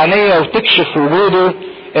الكنعانية وتكشف وجوده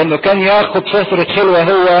انه كان ياخد فترة خلوة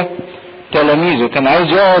هو تلاميذه. كان عايز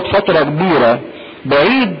يقعد فترة كبيرة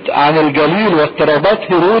بعيد عن الجليل واضطرابات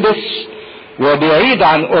هيرودس، وبعيد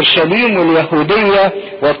عن اورشليم واليهودية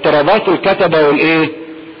واضطرابات الكتبة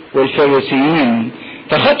والفريسيين.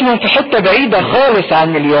 فخدهم في حتة بعيدة خالص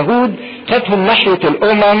عن اليهود، خدهم ناحية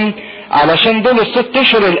الامم، علشان دول ال6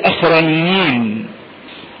 اشهر الاخرانيين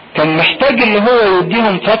كان محتاج ان هو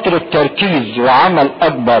يديهم فترة تركيز وعمل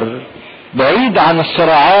اكبر بعيد عن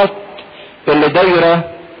الصراعات اللي دايرة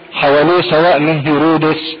حواليه، سواء من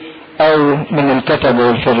هيرودس او من الكتبة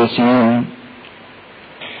والفريسيين.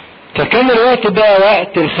 فكان الوقت ده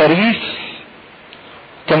وقت الخريف،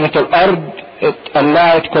 كانت الارض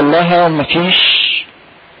اتقلعت كلها ومفيش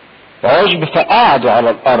عشب، فقعدوا على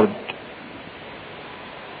الارض.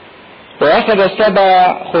 واخذ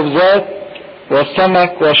 7 خبزات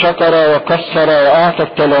والسمك وشكر وكسر واعطى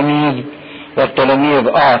التلاميذ، والتلاميذ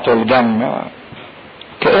اعطوا الجمع.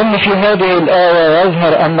 كأن في هذه الآية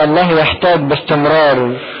يظهر ان الله يحتاج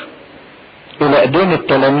باستمرار الى ايدين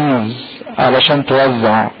التلاميذ علشان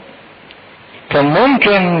توزع. كان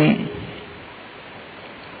ممكن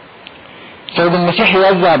سيد المسيح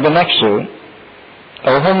يوزع بنفسه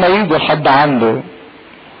او هم يجوا لحد عنده،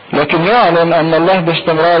 لكن يعلن ان الله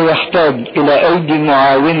باستمرار يحتاج الى ايدي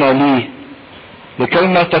معاونة ليه، لكي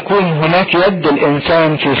ما تكون هناك يد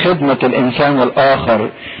الانسان في خدمة الانسان الاخر.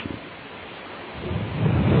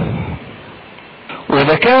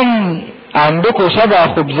 واذا كان عندكم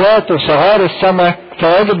 7 خبزات وصغار السمك،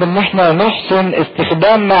 فيجب ان احنا نحسن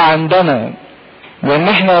استخدام ما عندنا، وان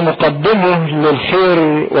احنا نقدمه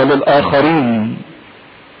للخير وللاخرين.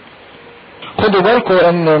 خدوا بالكم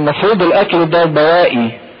ان المفروض الاكل ده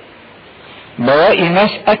بواقي ناس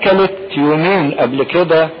اكلت يومين قبل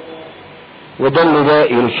كده، وده اللي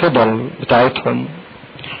باقي الفضل بتاعتهم،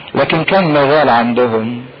 لكن كان مغال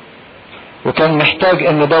عندهم، وكان محتاج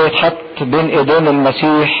ان ده يتحط بين ايدين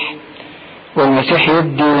المسيح، والمسيح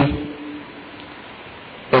يدي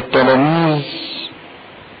التلاميذ،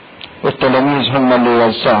 والتلاميذ هم اللي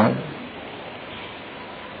يوزعوا.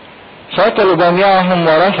 فاكلوا جميعهم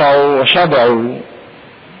ورفعوا وشبعوا،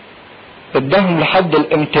 ادهم لحد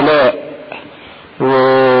الامتلاء.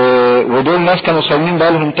 ودول ناس كانوا صايمين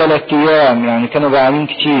بقالهم 3 ايام، يعني كانوا جعانين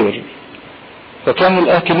كتير. فكانوا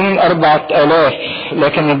الاكلين 4000،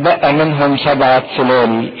 لكن اتبقى منهم 7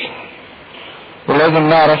 سلال. ولازم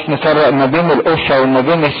نعرف نفرق ما بين القفة وما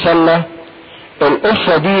بين السلة.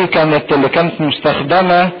 القفة دي كانت اللي كانت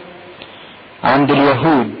مستخدمة عند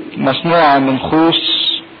اليهود، مصنوعة من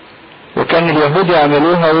خوص، وكان اليهود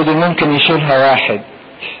يعملوها، ودي ممكن يشيلها واحد.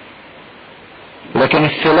 لكن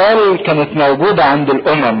السلال كانت موجودة عند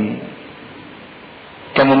الامم،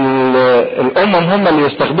 كان الامم هم اللي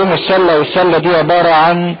يستخدموا السلة، والسلة دي عبارة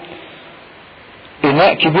عن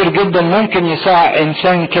اناء كبير جدا ممكن يسع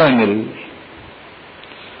انسان كامل.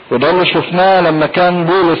 وده اللي شفناه لما كان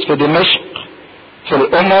بولس في دمشق في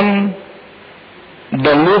الامم،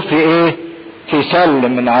 دلوه في في سل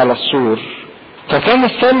من على السور. فكان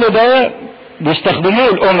السل ده بيستخدموه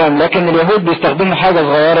الامم، لكن اليهود بيستخدموا حاجة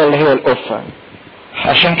صغيرة اللي هي القفة.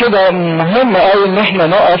 عشان كده مهم قوي ان احنا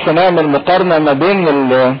نقف ونعمل مقارنة ما بين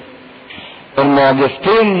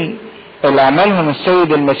المعجزتين اللي عملهم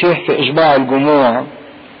السيد المسيح في اشباع الجموع.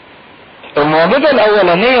 المعجزة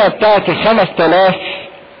الاولانية بتاعت 5000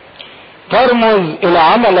 ترمز الى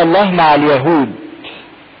عمل الله مع اليهود،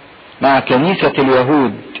 مع كنيسة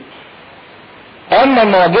اليهود. اما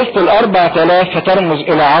معجزة 4000 فترمز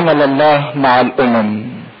الى عمل الله مع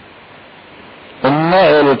الامم.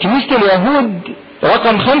 كنيسة اليهود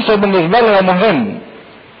رقم 5 بالنسبة لها مهم،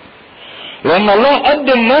 لأن الله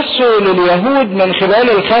قدم نفسه لليهود من خلال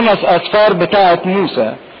ال5 أسفار بتاعة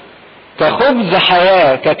موسى كخبز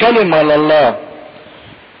حياة، ككلمة لله.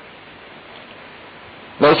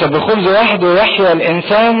 ليس بخبز وحده يحيا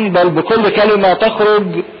الإنسان، بل بكل كلمة تخرج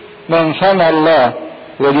من فم الله،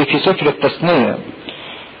 ودي في سفر التثنية.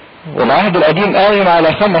 والعهد القديم قايم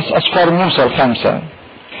على 5 أسفار موسى ال5.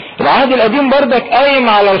 العهد القديم بردك قايم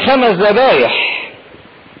على ال5 ذبايح: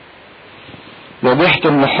 ذبيحة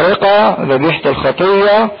المحرقة، ذبيحة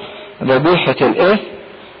الخطية، ذبيحة الإثم،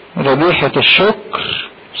 ذبيحة الشكر،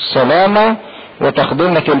 السلامة،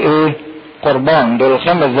 وتقدمة قربان. دول ال5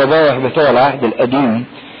 ذبايح بتوع العهد القديم،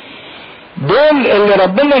 دول اللي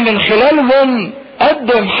ربنا من خلالهم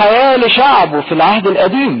قدم حياة لشعبه في العهد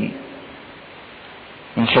القديم.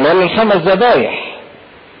 من خلال ال5 ذبايح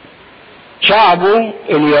شعبه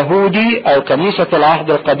اليهودي او كنيسة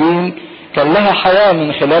العهد القديم كان لها حياة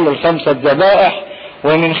من خلال ال5 ذبائح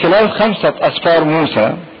ومن خلال 5 أسفار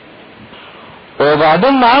موسى.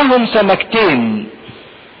 وبعدين معاهم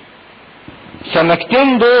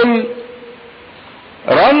سمكتين دول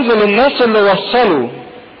رمز للناس اللي وصلوا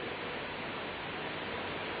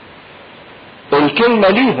الكلمة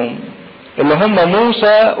ليهم، اللي هم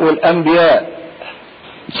موسى والأنبياء.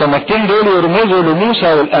 السمكتين دول يرمزوا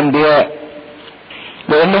لموسى والأنبياء،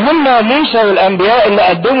 لأن هم موسى والأنبياء اللي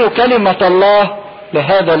قدموا كلمة الله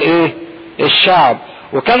لهذا الشعب،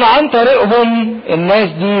 وكان عن طريقهم الناس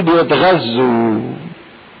دي بيتغذوا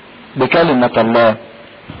بكلمة الله.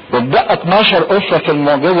 واتبقى 12 أسرة في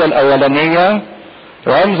المعجزة الأولانية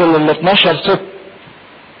رمز لل 12 سبط،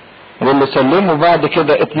 واللي سلموا بعد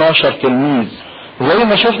كده 12 تلميذ. زي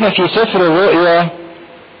ما شفنا في سفر الرؤيا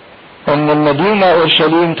ان المدينة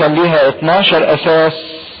اورشليم كان ليها 12 اساس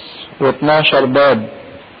و12 باب.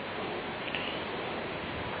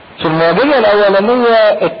 في المعجزة الاولانية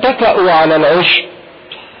اتكأوا على العشب،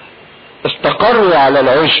 استقروا على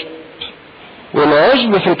العشب.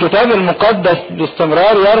 والعشب في الكتاب المقدس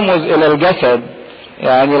باستمرار يرمز الى الجسد.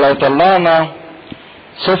 يعني لو طلعنا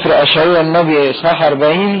سفر اشعياء النبي اصحاح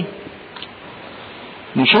 40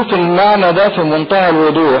 نشوف المعنى ده في منتهى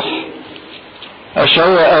الوضوح.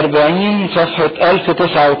 اشعياء 40 صفحة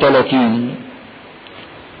 1039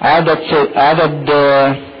 عدد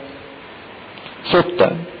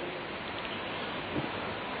 6: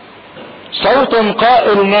 صوت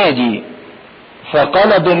قائل نادي،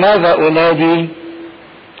 فقال بماذا انادي؟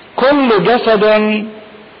 كل جسد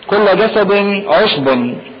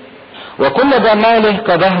عشب، وكل جماله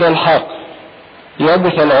كدهر الحق.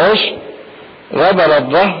 يبث العشب غبل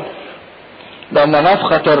الظهر، لأن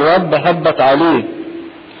نفخة الرب هبت عليه.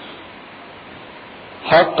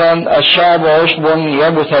 حقا الشعب عشب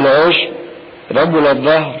يبث العشب، رجل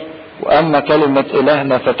الظهر، وأما كلمة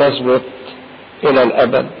إلهنا فتثبت إلى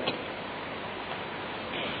الأبد.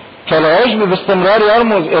 فالعشب باستمرار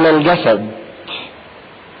يرمز إلى الجسد،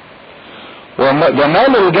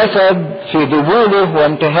 وجمال الجسد في ذبوله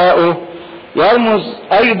وانتهائه يرمز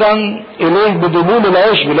أيضا إليه بذبول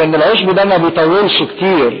العشب، لأن العشب ده ما بيطولش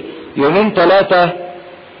كتير، 2-3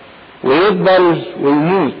 ويدبل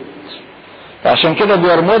ويموت. فعشان كده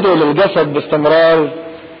بيرمزوا للجسد باستمرار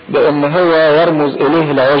بأن هو يرمز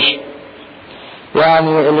إليه العشب.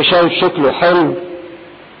 يعني اللي شايف شكله حلو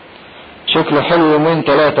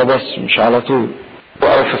 2-3 بس، مش على طول.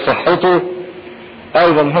 أو في صحته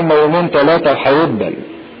أيضا هم 2-3 وهيدبل.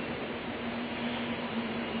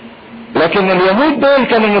 لكن اليهود دول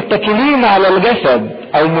كانوا متكلين على الجسد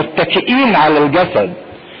او متكئين على الجسد.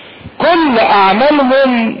 كل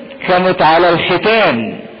اعمالهم كانت على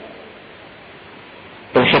الختان.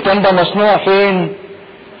 الختان ده مصنوع فين؟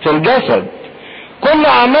 في الجسد. كل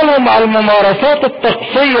اعمالهم على الممارسات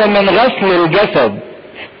الطقسية من غسل الجسد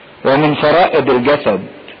ومن فرائض الجسد.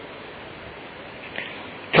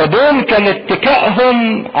 فدول كان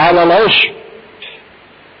اتكائهم على العشب.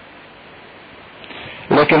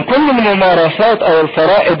 لكن كل من الممارسات او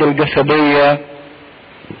الفرائض الجسدية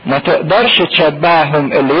ما تقدرش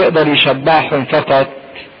تشبعهم. اللي يقدر يشبعهم فقط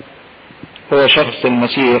هو شخص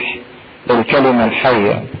المسيح الكلمة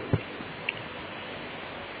الحية.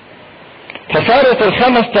 فصارت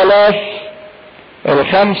 5000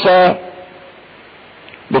 5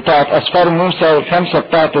 بتاعت أسفار موسى و5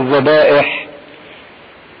 بتاعت الذبائح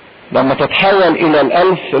لما تتحول إلى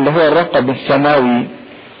 1000 اللي هو الرقم السماوي.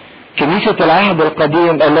 كنيسة العهد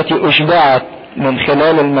القديم التي أشبعت من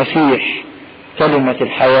خلال المسيح كلمة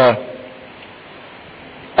الحياة.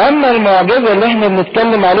 أما المعجزة اللي احنا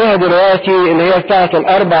بنتكلم عليها دلوقتي اللي هي بتاعت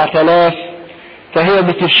 4000 فهي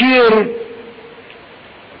بتشير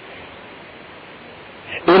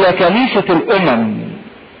الى كنيسة الامم،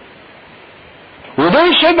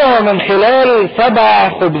 ودول شبه من خلال 7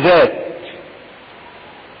 خبزات.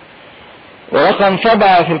 ورقم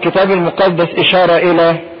 7 في الكتاب المقدس اشارة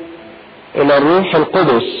الى الروح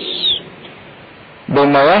القدس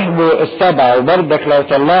بمواهبه 7. وبردك لو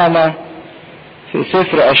طلعنا في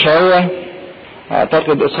سفر اشعياء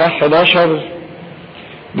اعتقد اصحاح 11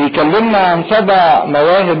 بيكلمنا عن 7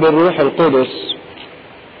 مواهب الروح القدس.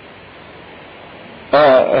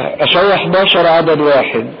 اشعياء 11 عدد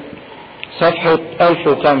 1 صفحة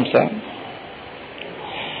 1005.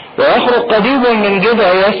 ويخرج قضيب من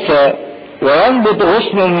جذع يسى وينبت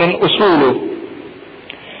غصن من اصوله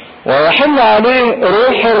ويحل عليه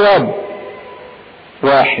روح الرب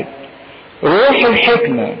 1، روح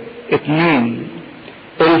الحكمة 2،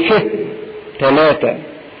 الفهم 3،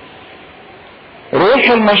 روح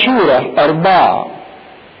المشورة 4،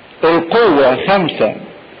 القوة 5،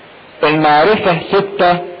 المعرفة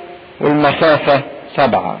 6، والمخافة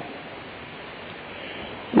 7.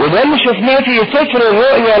 وده اللي شفناه في سفر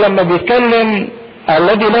الرؤيا لما بيتكلم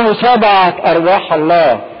الذي له 7 أرواح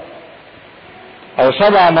الله او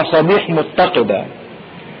 7 مصابيح متقدة،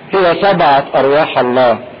 هي 7 أرواح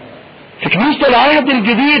الله. في كنيسة العهد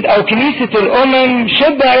الجديد او كنيسة الامم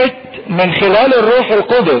شبعت من خلال الروح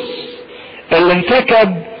القدس اللي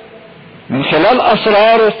انسكب من خلال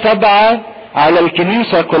اسرار 7 على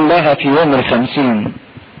الكنيسة كلها في يوم 50.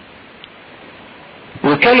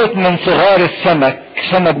 وكلت من صغار السمك،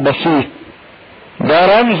 سمك بسيط،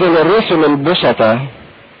 ده رمز للرسل البسطة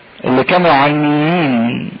اللي كانوا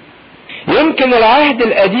عاميين. يمكن العهد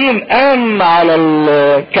القديم قام على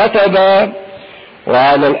الكتبة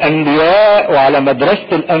وعلى الانبياء وعلى مدرسة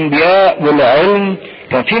الانبياء والعلم.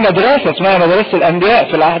 كان في مدرسة اسمها مدرسة الانبياء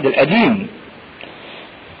في العهد القديم،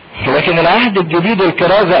 لكن العهد الجديد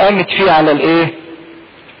الكرازة قامت فيه على الايه؟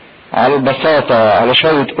 على البساطة، على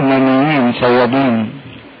شوية امميين صيادين.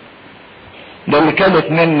 ده اللي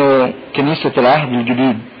كانت منه كنيسة العهد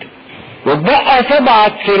الجديد. واتبقى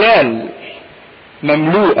 7 سلال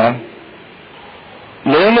مملوءة،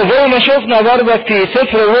 لان زي ما شفنا برضه في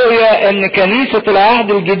سفر الرؤيا ان كنيسة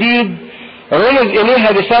العهد الجديد رمز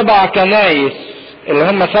اليها ب7 كنايس اللي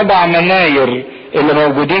هم 7 مناير اللي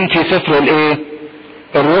موجودين في سفر الايه؟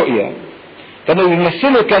 الرؤيا. كانوا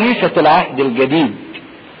بيمثلوا كنيسة العهد الجديد،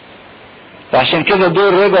 فعشان كده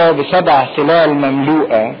دول رجعوا ب7 سلال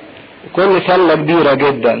مملوءة، كل سلة كبيرة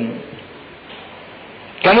جدا.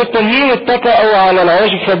 كانوا التانيين اتكأوا على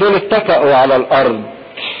العشب، فدول اتكأوا على الارض،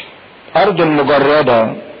 ارض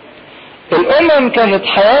المجردة. الامم كانت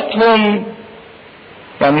حياتهم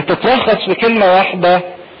يعني تتلخص في كلمة واحدة،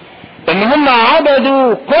 ان هم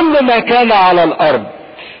عبدوا كل ما كان على الارض.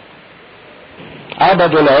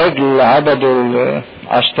 عبدوا العجل، عبدوا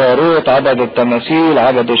العشتاروت، عبدوا التماثيل،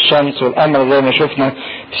 عبدوا الشمس والقمر زي ما شفنا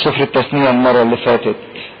في سفر التثنية المرة اللي فاتت.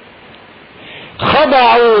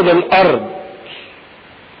 خضعوا للارض.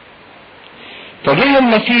 فجه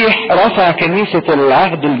المسيح رفع كنيسة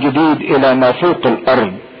العهد الجديد الى ما فوق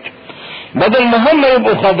الارض. بدل ما هم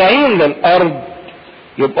يبقوا خاضعين للارض،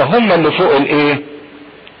 يبقى هم اللي فوق الايه؟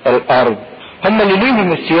 الارض، هم اللي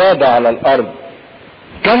ليهم السيادة على الارض.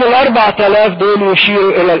 كانوا 4000 دول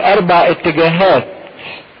يشيروا الى 4 اتجاهات،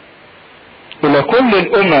 الى كل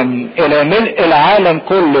الامم، الى ملء العالم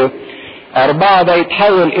كله. 4 ده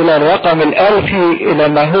يتحول الى الرقم الالفي، الى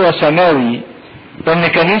ما هو سماوي. لان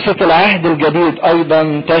كنيسة العهد الجديد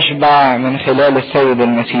ايضا تشبع من خلال السيد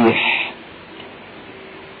المسيح.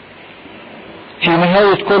 في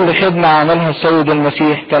نهاية كل خدمة عملها السيد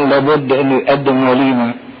المسيح كان لابد انه يقدم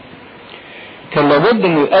وليمة، كان لابد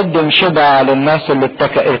انه يقدم شبع للناس اللي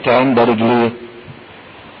اتكأت عند رجليه.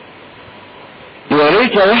 يا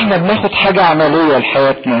ريت لو احنا بناخد حاجة عملية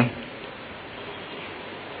لحياتنا،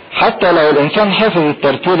 حتى لو الانسان حافظ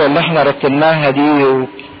الترتيبة اللي احنا رتبناها دي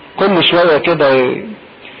وكل شوية كده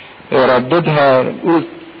يرددها، يقول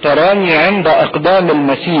تراني عند اقدام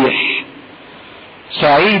المسيح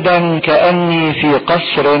سعيدا كأني في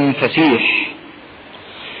قصر فسيح.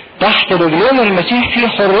 تحت رجلين المسيح في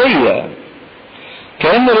حرية،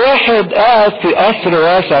 كأن الواحد قاعد في قصر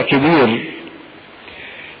واسع كبير.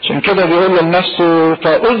 عشان كده بيقول لنفسه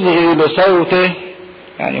فأصغي لصوته،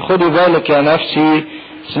 يعني خدي بالك يا نفسي،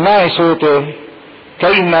 اسمعي صوته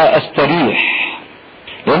كيما استريح،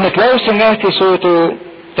 لانك لو سمعت صوته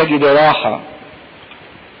تجد راحة.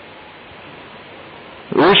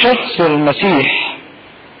 وشخص المسيح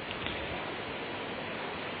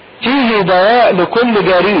فيه دواء لكل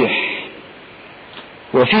جريح،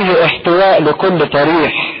 وفيه احتواء لكل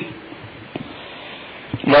طريح.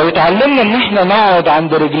 لو اتعلمنا ان احنا نقعد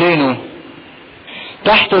عند رجلينه،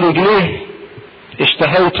 تحت رجليه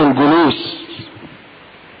اشتهيت الجلوس،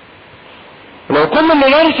 وكل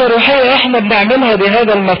ممارسة روحية احنا بنعملها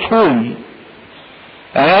بهذا المفهوم.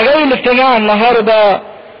 انا جاي الاجتماع النهاردة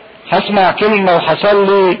هسمع كلمة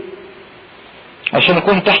وهصلي عشان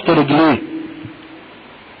اكون تحت رجليه،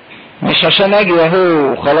 مش عشان اجي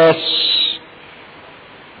اهو وخلاص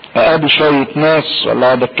اقابل شوية ناس ولا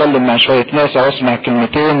اقعد اتكلم مع شوية ناس او اسمع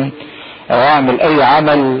كلمتين او اعمل اي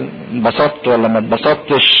عمل، انبسطت ولا ما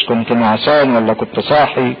انبسطتش، كنت نعسان ولا كنت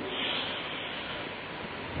صاحي.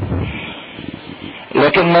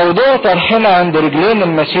 لكن موضوع طرحنا عند رجلين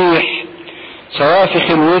المسيح سواء في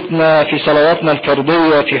خلوتنا، في صلواتنا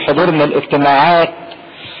الفردية، في حضورنا الاجتماعات،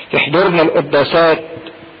 في حضورنا القداسات،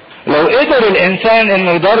 لو قدر الانسان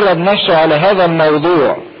انه يدرب نفسه على هذا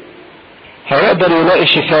الموضوع هيقدر يلاقي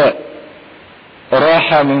شفاء،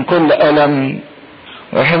 راحة من كل ألم،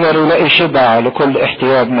 ويقدر يلاقي شبع لكل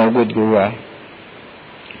احتياج موجود جواه.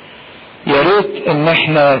 يا ريت ان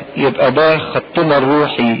احنا يبقى ده خطنا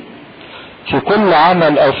الروحي في كل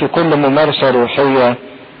عمل او في كل ممارسة روحية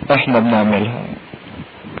احنا بنعملها.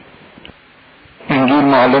 انجيل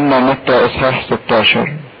معلمنا متى اصحاح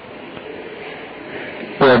 16.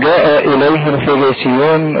 وجاء اليه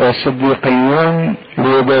الفريسيون والصديقيون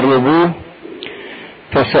ليجربوه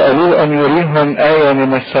فسألوه ان يريهم آية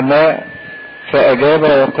من السماء، فأجاب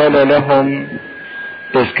وقال لهم: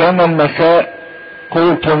 إذ كان المساء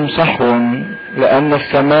قلتم صحو، لأن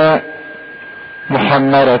السماء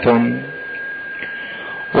محمرة،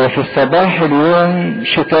 وفي الصباح اليوم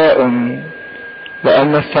شتاء،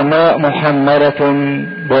 لأن السماء محمرة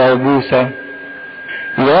بعبوسة.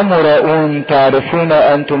 يا مراؤون تعرفون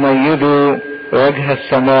أن تميزوا وجه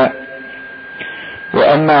السماء،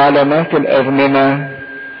 وأما علامات الأزمنة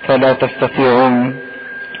فلا تستطيعون.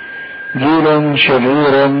 جيل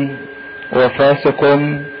شرير وفاسق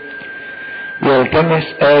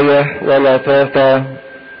يلتمس آية ولا تعطى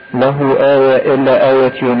له آية إلا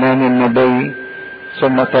آية يونان النبي،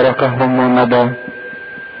 ثم تركهم ومضى.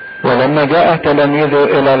 ولما جاء تلاميذه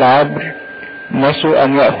إلى العبر نسوا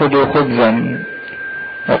أن يأخذوا خبزا،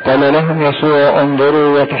 وقال لهم يسوع: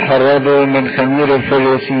 انظروا وتحرزوا من خمير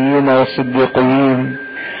الفريسيين والصديقيين،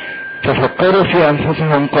 تفكروا في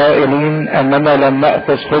أنفسهم قائلين أننا لم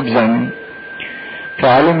نأخذ خبزا.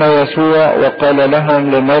 فعلم يسوع وقال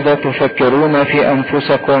لهم: لماذا تفكرون في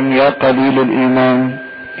أنفسكم يا قليل الإيمان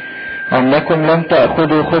أنكم لم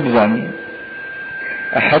تأخذوا خبزا؟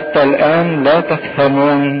 حتى الآن لا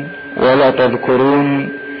تفهمون ولا تذكرون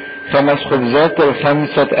 5 خبزات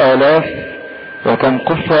 5,000 وكم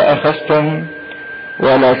قفة أخذتم؟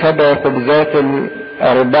 ولا 7 خبزات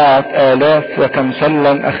 4,000 وكم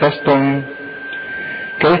سلا أخذتم؟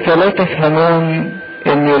 كيف لا تفهمون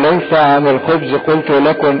إني ليس عن الخبز قلت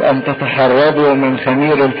لكم أن تتحرزوا من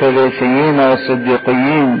خمير الفريسيين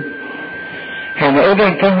والصديقيين؟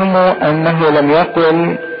 حينئذ فهموا أنه لم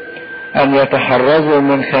يقل أن يتحرزوا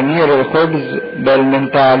من خمير الخبز، بل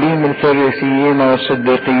من تعليم الفريسيين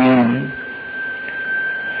والصديقيين.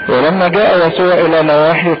 ولما جاء يسوع إلى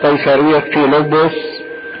نواحي قيصرية فيلبس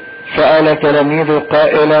سأل تلاميذه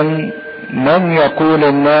قائلا: من يقول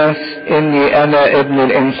الناس إني أنا ابن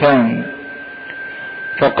الإنسان؟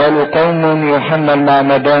 فقالوا: قوم يوحنا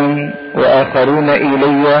المعمدان، وآخرون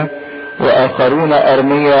إيليا، وآخرون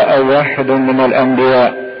أرميا أو واحد من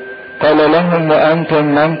الأنبياء. قال لهم: وأنتم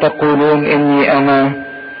من تقولون إني أنا؟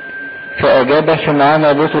 فأجاب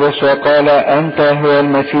سمعان بطرس وقال: أنت هو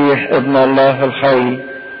المسيح ابن الله الحي.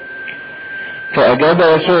 فأجاب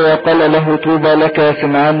يسوع وقال له: طوبى لك يا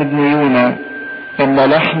سمعان ابن يونا، إن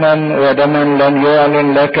لحما ودما لم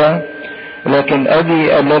يعلن لك، لكن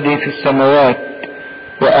أبي الذي في السماوات.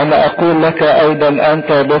 وأنا أقول لك أيضا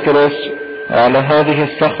أنت بطرس، وعلى هذه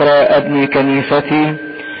الصخرة أبني كنيستي،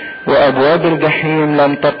 وأبواب الجحيم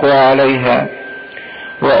لن تقوى عليها.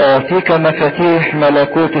 وأعطيك مفاتيح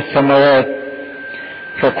ملكوت السماوات،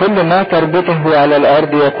 فكل ما تربطه على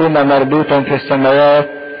الأرض يكون مربوطا في السماوات،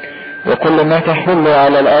 وكل ما تحل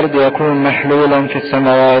على الأرض يكون محلولا في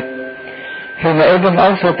السماوات. حينئذ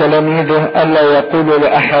أوصى تلاميذه ألا يقولوا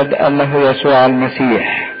لأحد أنه يسوع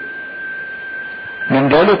المسيح. من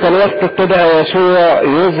ذلك الوقت ابتدأ يسوع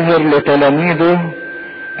يظهر لتلاميذه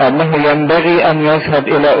أنه ينبغي أن يذهب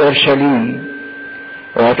إلى أورشليم،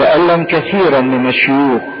 ويتألم كثيرا من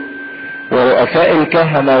الشيوخ ورؤساء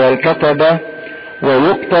الكهنة والكتبة،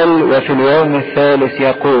 ويقتل، وفي اليوم الثالث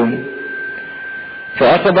يقوم.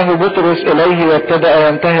 فأخذه بطرس إليه وابتدأ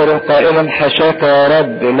ينتهر قائلا: حشاك يا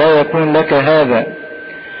رب، لا يكون لك هذا.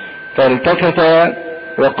 فالتفت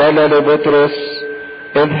وقال لبطرس: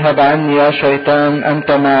 اذهب عني يا شيطان،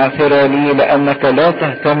 أنت معثر لي، لأنك لا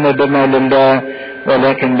تهتم بما لله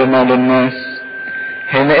ولكن بما للناس.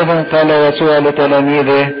 حينئذ قال يسوع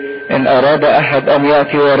لتلاميذه: إن أراد أحد أن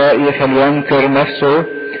يأتي ورائي فلينكر نفسه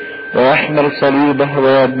ويحمل صليبه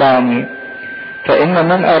ويتبعني. فإن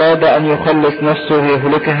من أراد أن يخلص نفسه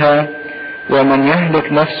يهلكها، ومن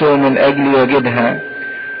يهلك نفسه من أجل يجدها.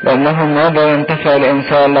 لأنه ماذا ينتفع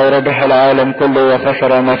الإنسان لو ربح العالم كله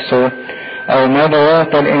وخسر نفسه؟ أو ماذا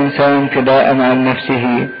يعطى الإنسان فداء عن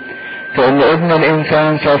نفسه؟ فإن ابن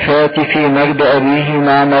الإنسان سوف يأتي في مجد أبيه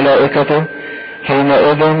مع ملائكته،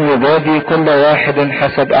 حينئذ يجازي كل واحد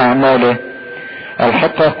حسب أعماله.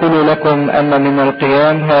 الحق أقول لكم أن من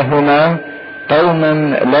القيام ها هنا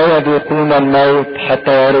قوما لا يذوقون الموت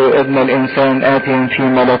حتى يروا ابن الإنسان آتيا في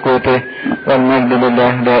ملكوته، والمجد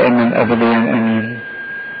لله دائما أبديا آمين.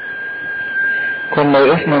 كنا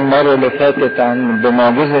وقفنا المرة اللي فاتت عن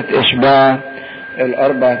بمعجزة إشباع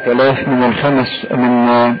 4000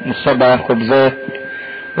 من 7 خبزات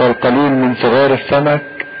والقليل من صغار السمك،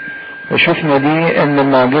 وشفنا دي ان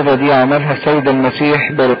المعجزة دي عملها السيد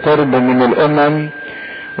المسيح بالقرب من الامم،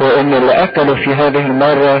 وان اللي اكلوا في هذه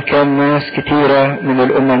المرة كان ناس كتيرة من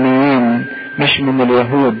الامميين مش من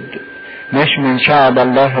اليهود، مش من شعب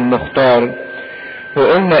الله المختار.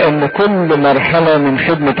 وقلنا ان كل مرحلة من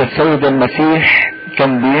خدمة السيد المسيح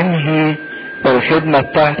كان بينهي الخدمة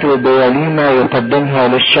بتاعته بوليمة يقدمها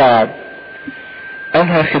للشعب.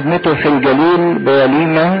 انهى خدمته في الجليل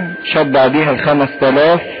بوليمة شبع بيها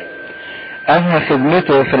 5000. انهى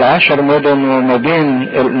خدمته في 10 مدن وما بين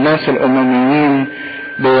الناس الامميين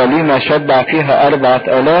بوليمة شبع فيها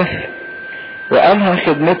 4000. وانهى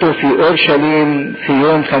خدمته في اورشليم في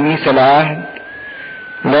يوم خميس العهد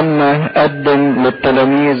لما قدم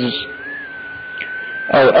للتلاميذ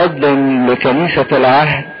او قدم لكنيسة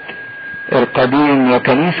العهد القديم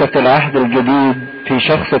وكنيسة العهد الجديد في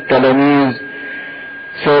شخص التلاميذ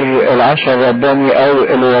سر العشاء الرباني او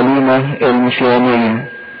الوليمة المسيانية.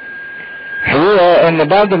 حقيقة ان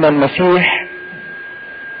بعد ما المسيح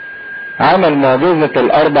عمل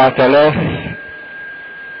معجزة 4000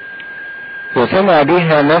 وسمع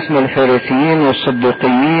بيها ناس من الفريسيين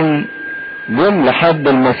والصدوقيين جم لحد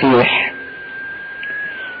المسيح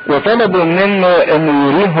وطلبوا منه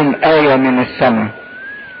انه يريهم آية من السماء.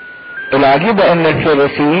 العجيبة ان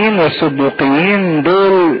الفريسيين والصدوقيين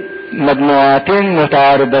دول مجموعتين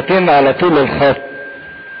متعارضتين على طول الخط.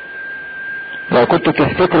 لو كنتوا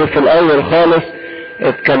تفتكروا في الاول خالص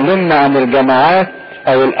اتكلمنا عن الجماعات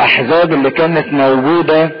او الاحزاب اللي كانت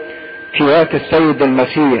موجودة في وقت السيد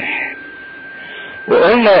المسيح،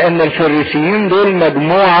 وقلنا ان الفريسيين دول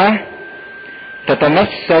مجموعة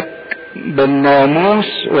تتمسك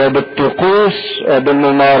بالناموس وبالطقوس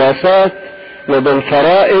وبالممارسات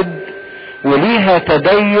وبالفرائض وليها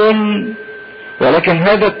تدين، ولكن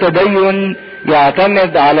هذا التدين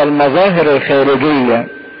يعتمد على المظاهر الخارجية.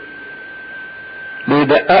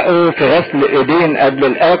 بيدققوا في غسل ايدين قبل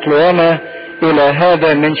الاكل وما الى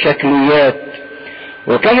هذا من شكليات.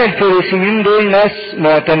 وكان الفريسيين دول ناس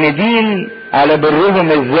معتمدين على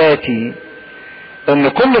برهم الذاتي، ان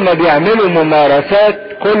كل ما بيعملوا ممارسات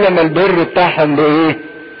كل ما البر بتاعهم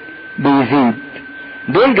بيزيد.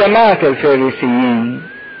 دول جماعة الفريسيين.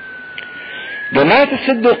 جماعة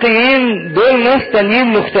الصدوقيين دول ناس تانيين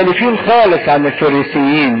مختلفين خالص عن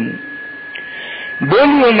الفريسيين. دول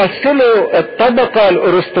يمثلوا الطبقة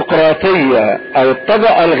الارستقراطية او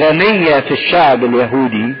الطبقة الغنية في الشعب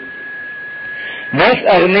اليهودي. ناس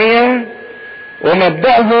اغنياء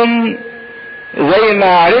ومبدأهم زي ما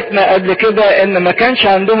عرفنا قبل كده ان ما كانش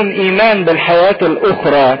عندهم ايمان بالحياة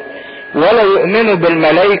الاخرى، ولا يؤمنوا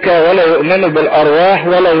بالملائكة ولا يؤمنوا بالارواح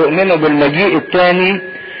ولا يؤمنوا بالمجيء الثاني.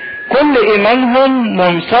 كل ايمانهم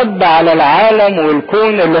منصب على العالم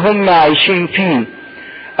والكون اللي هم عايشين فيه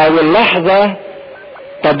او اللحظة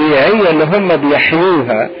الطبيعية اللي هم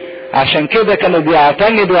بيحيوها. عشان كده كانوا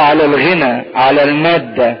بيعتمدوا على الغنى، على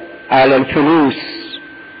المادة، على الفلوس.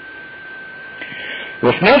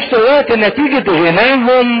 وفي نفس الوقت نتيجة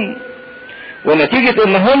غناهم ونتيجة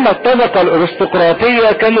ان هم الطبقة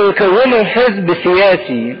الارستقراطية كانوا يكونوا حزب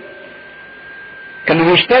سياسي،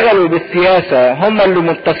 كانوا بيشتغلوا بالسياسة. هم اللي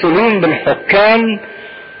متصلين بالحكام،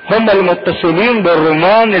 هم اللي متصلين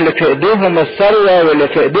بالرومان اللي في ايديهم الثروة واللي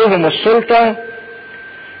في ايديهم السلطة.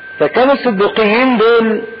 فكانوا الصدوقيين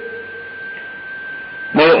دول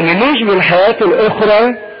ما يؤمنوش بالحياة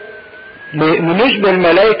الاخرى، ما يؤمنوش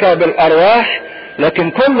بالملائكة بالارواح، لكن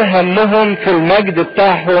كل همهم في المجد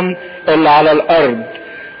بتاعهم اللي على الارض.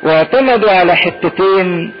 واعتمدوا على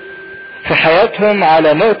حتتين في حياتهم،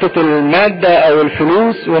 على نقطة المادة او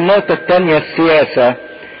الفلوس، والنقطة التانية السياسة.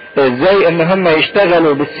 ازاي ان هم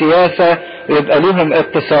يشتغلوا بالسياسة ويبقى لهم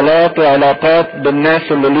اتصالات وعلاقات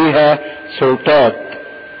بالناس اللي ليها سلطات.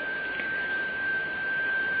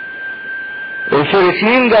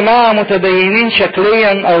 الفريسيين جماعة متدينين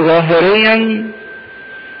شكليا او ظاهريا،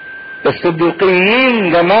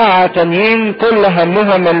 الصدوقيين جماعة تانيين كل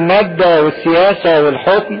همهم المادة والسياسة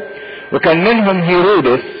والحكم، وكان منهم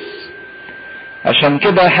هيرودس. عشان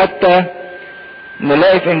كده حتى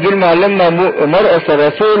نلاقي في انجيل معلمنا مرقس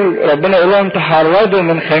الرسول ربنا يقول لهم تحرضوا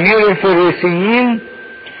من خمير الفريسيين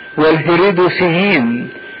والهيرودوسيين.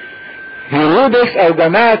 هيرودس او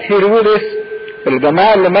جماعة هيرودس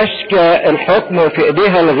الجماعة اللي ماسكة الحكم وفي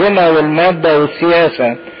ايديها الغنى والمادة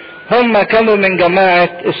والسياسة، هم كانوا من جماعة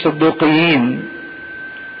الصدوقيين.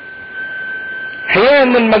 هي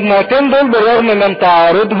ان المجموعتين دول بالرغم من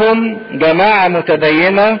تعارضهم جماعة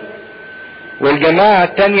متدينة والجماعة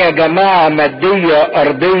التانية جماعة مادية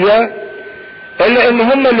ارضية، الا ان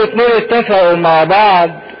هم الاثنين اتفقوا مع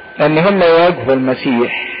بعض ان هم يواجهوا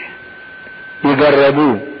المسيح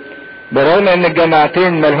يجربوه، برغم ان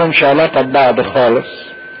الجماعتين ملهمش علاقة ببعض خالص.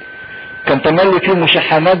 كان تملي فيه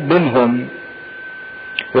مشاحنات بينهم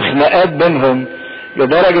وخناقات بينهم،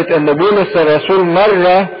 لدرجة ان بولس الرسول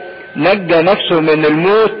مرة نجى نفسه من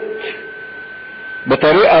الموت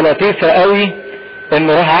بطريقة لطيفة قوي،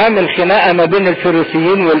 انه راح عامل خناقة ما بين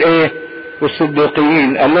الفريسيين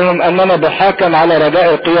والصدوقيين. قال لهم ان انا بحاكم على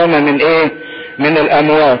رجاء القيامة من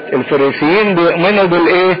الاموات. الفريسيين بيؤمنوا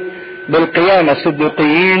بالقيامة،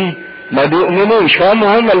 الصدوقيين ما بيؤمنوش،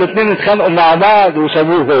 فهم الاثنين اتخانقوا مع بعض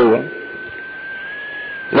وسابوه هو.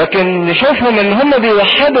 لكن نشوفهم ان هم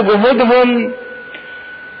بيوحدوا جهودهم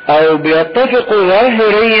او بيتفقوا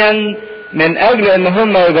ظاهريا من اجل ان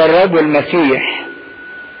هم يجربوا المسيح.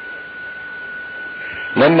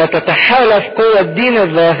 لما تتحالف قوى الدين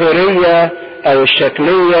الظاهرية او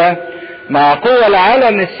الشكلية مع قوى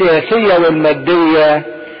العالم السياسية والمادية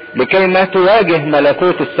لكي ما تواجه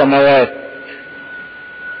ملكوت السماوات،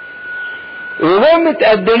 وهم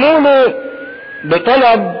اتقدموا له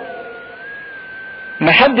بطلب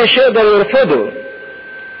محدش يقدر يرفضه.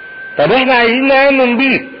 طب احنا عايزين نآمن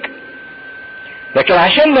بيك، لكن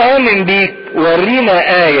عشان نآمن بيك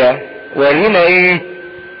ورينا آية، ورينا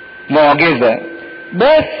معجزة،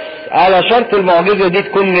 بس على شرط المعجزة دي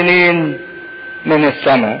تكون منين؟ من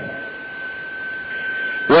السماء.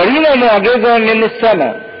 ورينا معجزة من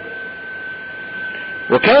السماء.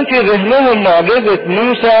 وكان في ذهنهم معجزة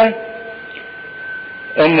موسى،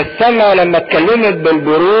 ان السماء لما اتكلمت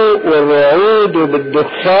بالبروق والرعود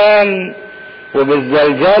وبالدخان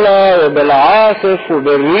وبالزلزلة وبالعاصف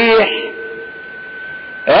وبالريح،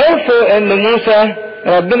 عرفوا ان موسى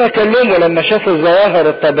ربنا كلمه لما شافوا الظواهر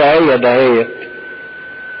الطبيعية دهيت.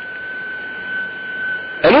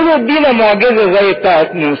 قالوا له ادينا معجزة زي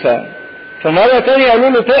بتاعت موسى. فمرة تانية قالوا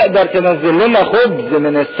له تقدر تنزل لنا خبز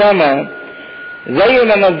من السماء زي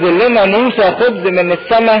ما نزل لنا موسى خبز من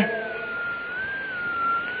السماء؟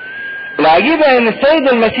 العجيبة ان السيد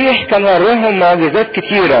المسيح كان وراهم معجزات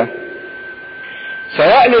كتيرة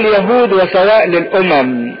سواء لليهود وسواء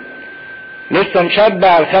للأمم. لسه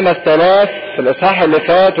مشبع 5000 في الإصحاح اللي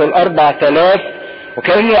فات وال4000،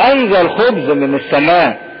 وكأنه أنزل خبز من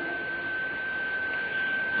السماء.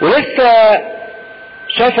 ولسه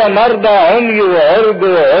شفى مرضى عمي وعرج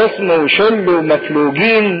وعصم وشل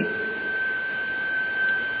ومفلوجين.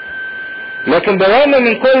 لكن بالرغم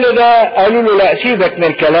من كل ده قالوا له لا، سيبك من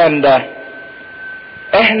الكلام ده،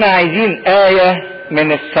 احنا عايزين آية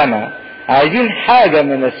من السماء، عايزين حاجة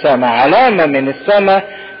من السماء، علامة من السماء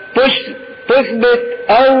تثبت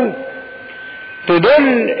او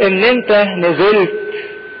تدل ان انت نزلت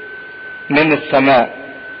من السماء.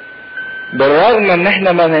 بالرغم ان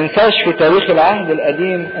احنا ما ننساش في تاريخ العهد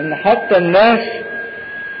القديم ان حتى الناس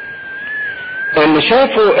اللي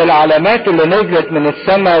شافوا العلامات اللي نزلت من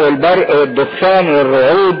السماء والبرق والدخان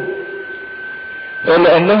والرعود،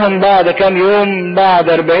 الا انهم بعد كام يوم، بعد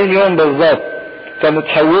 40 يوم بالظبط، كانوا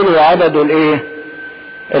تحولوا وعبدوا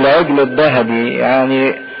العجل الذهبي.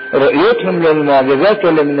 يعني رؤيتهم للمعجزات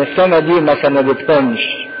اللي من السماء دي ما سندتهمش.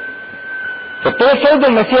 فابتدى السيد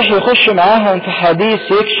المسيح يخش معاهم في حديث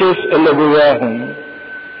يكشف اللي جواهم.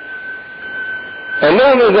 قال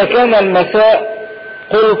لهم اذا كان المساء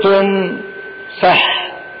قلتم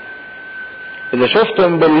صح، اذا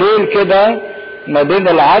شفتم بالليل كده ما بين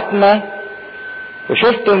العتمة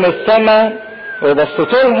وشفتم السماء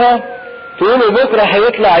وبصيتوا لها تقولوا بكرة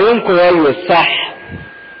هيطلع يوم كويس، صح.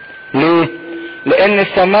 ليه؟ لان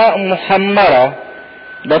السماء محمرة.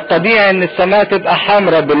 ده الطبيعي ان السماء تبقى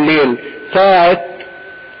حمرة بالليل ساعة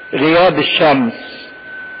غياب الشمس.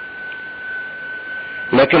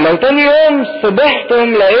 لكن لو تاني يوم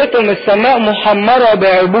صبحتم لقيتم السماء محمرة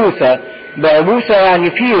بعبوسة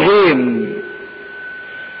يعني فيه غيم،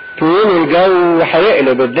 تقولوا الجو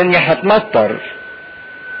هيقلب، الدنيا هتمطر.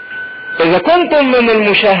 اذا كنتم من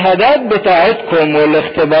المشاهدات بتاعتكم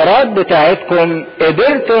والاختبارات بتاعتكم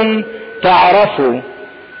قدرتم تعرفوا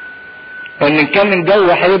ان كان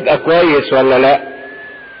الجو هيبقى كويس ولا لا،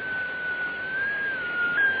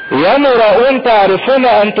 يا مراؤون تعرفون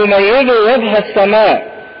ان تميزوا وجه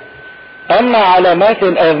السماء، اما علامات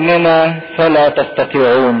الازمنة فلا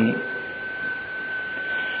تستطيعون.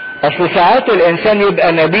 اصل ساعات الانسان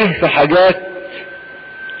يبقى نبيه في حاجات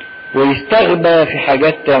ويستغبى في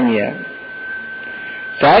حاجات تانية.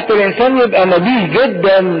 ساعات الانسان يبقى نبيه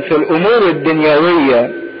جدا في الامور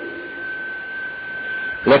الدنيوية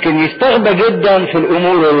لكن يستغبى جدا في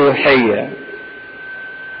الامور الروحية.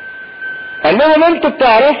 قال لهم انتوا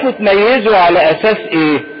بتعرفوا تميزوا على اساس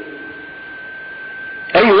ايه؟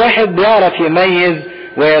 اي واحد بيعرف يميز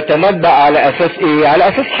ويتنبأ على اساس ايه؟ على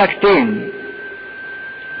اساس حاجتين: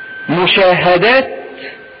 مشاهدات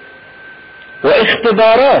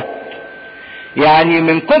واختبارات. يعني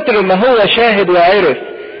من كتر ما هو شاهد وعرف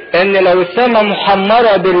ان لو السماء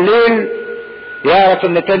محمرة بالليل يعرف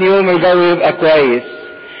ان تاني يوم الجو يبقى كويس،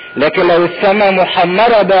 لكن لو السماء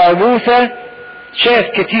محمرة بعبوسة شاف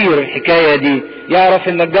كتير الحكاية دي، يعرف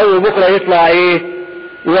ان الجو بكرة يطلع ايه؟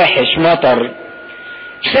 وحش، مطر.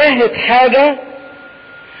 شاهد حاجة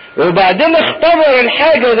وبعدين اختبر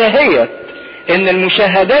الحاجة دهيت، ان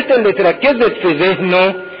المشاهدات اللي تركزت في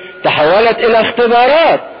ذهنه تحولت الى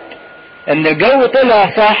اختبارات، ان الجو طلع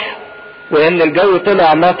صح وان الجو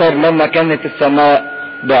طلع مطر لما كانت السماء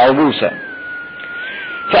بعبوسة.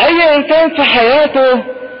 فاي انسان في حياته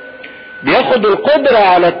بياخد القدرة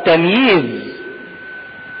على التمييز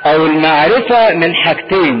او المعرفة من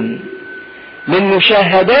حاجتين: من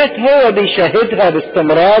مشاهدات هو بيشاهدها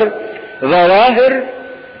باستمرار، ظواهر،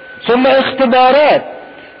 ثم اختبارات.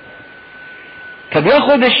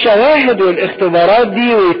 فبياخد الشواهد والاختبارات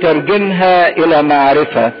دي ويترجمها الى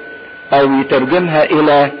معرفة او يترجمها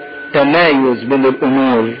الى تمايز بين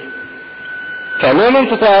الامور. فلما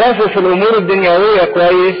انتوا تعرفوا في الامور الدنيوية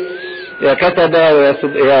كويس يا كتبة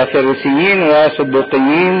ويا فريسيين ويا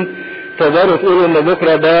صدوقيين، تقدروا تقولوا ان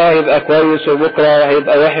بكرة ده هيبقى كويس وبكرة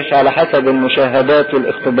هيبقى وحش على حسب المشاهدات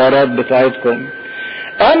والاختبارات بتاعتكم.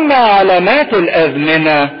 اما علامات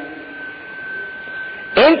الازمنة،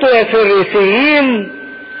 انتوا يا فريسيين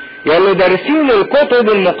يا اللي دارسين الكتب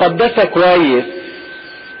المقدسة كويس،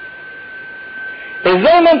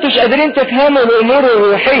 ازاي ما انتوش قادرين تفهموا الامور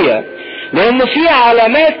الروحية؟ لان في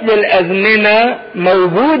علامات للازمنة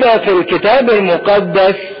موجودة في الكتاب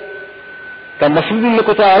المقدس، كان المفروض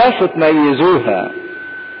انكم تعرفوا تميزوها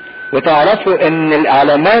وتعرفوا ان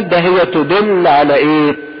العلامات ده هي تدل على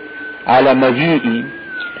ايه؟ على مجيئي.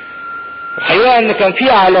 الحقيقة ان كان في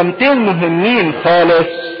علامتين مهمين خالص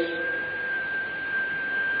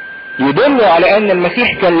يدلوا على ان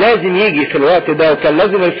المسيح كان لازم يجي في الوقت ده، وكان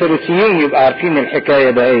لازم الفريسيين يبقى عارفين الحكاية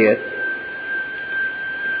دهيت.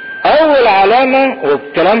 اول علامة،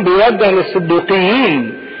 والكلام بيوجه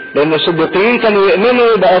للصدوقيين، لان الصدوقيين كانوا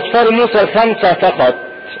يؤمنوا باسفار موسى 5 فقط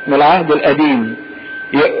من العهد القديم،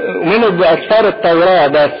 يؤمنوا باسفار التوراة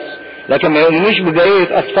بس، لكن ما يؤمنوش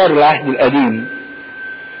ببقية اسفار العهد القديم.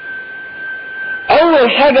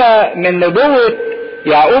 اول حاجة من نبوة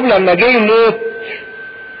يعقوب لما جه يموت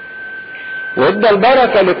وادى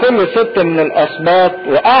البركة لكل ست من الاسباط،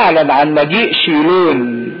 واعلن عن مجيء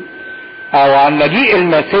شيلون او عن مجيء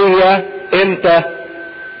المسيح امتى؟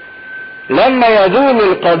 لما يزول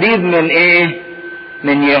القضيب من ايه؟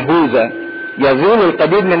 من يهوذا. يزول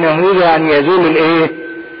القضيب من يهوذا يعني يزول الايه؟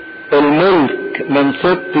 الملك من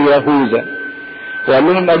سبط يهوذا.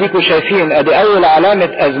 وقال لهم اديكوا شايفين ادي اول علامة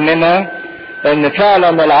ازمنة ان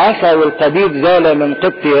فعلا العصا والقضيب زال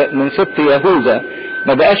من سبط يهوذا،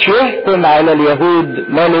 ما بقاش يحكم على اليهود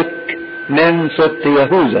ملك من سبط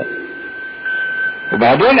يهوذا.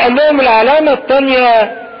 وبعدين قال لهم العلامة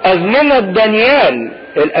الثانية ازمنة دانيال،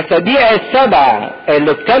 الاسابيع 7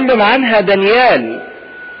 اللي اتكلم عنها دانيال.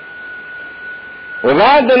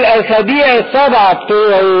 وبعد الاسابيع 7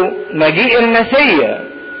 بتوعه مجيء المسيح.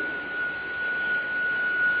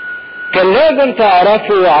 كان لازم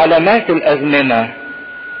تعرفوا علامات الازمنة،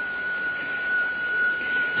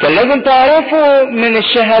 كان لازم تعرفوا من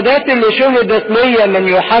الشهادات اللي شهدت ليا من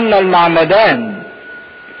يوحنا المعمدان،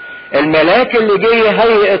 الملاك اللي جاي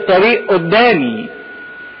يهيئ الطريق قدامي.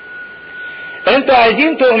 انتوا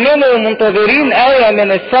عايزين تؤمنوا ومنتظرين آية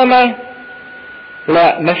من السماء؟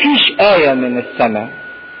 لا، مفيش آية من السماء.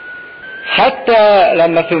 حتى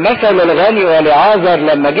لما في مثل الغني والعازر،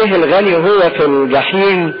 لما جه الغني وهو في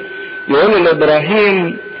الجحيم يقول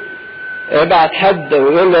لإبراهيم ابعت حد،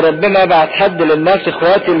 ويقول لربنا ابعت حد للناس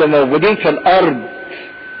اخواتي اللي موجودين في الارض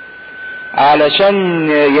علشان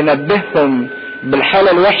ينبههم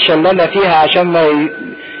بالحالة الوحشة اللي انا فيها، عشان ما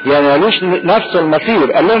يعني مالوش نفس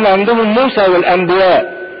المصير. قال لهم عندهم موسى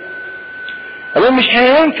والانبياء، قال لهم مش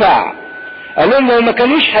هينفع. قال لهم لو ما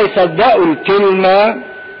كانوش هيصدقوا الكلمة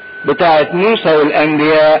بتاعت موسى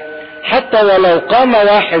والانبياء حتى ولو قام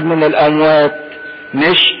واحد من الاموات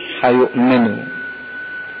مش هيؤمنوا.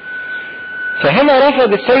 فهنا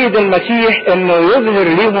رفض السيد المسيح انه يظهر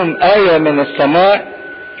لهم آية من السماء،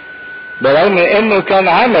 برغم انه كان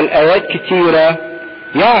عمل ايات كتيرة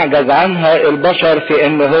يعجز عنها البشر في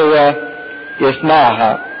انه هو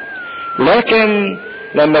يسمعها. لكن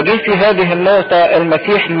لما جه في هذه النقطة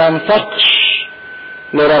المسيح ما انسقش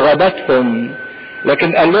لرغبتهم،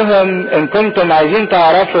 لكن قال لهم ان كنتم عايزين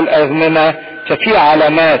تعرفوا الازمنة ففي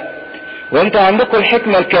علامات، وانت عندكم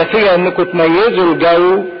الحكمة الكافية انكم تميزوا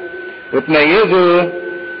الجو وتميزوا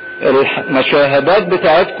المشاهدات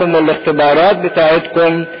بتاعتكم والاختبارات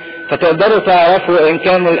بتاعتكم، فتقدروا تعرفوا ان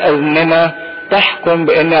كان الازمنة تحكم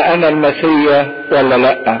بان انا المسيح ولا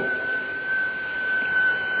لا.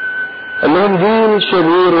 قال لهم جيل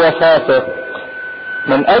شرير وفاسق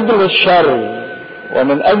من اجل الشر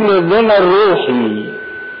ومن اجل الزنا الروحي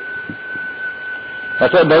ما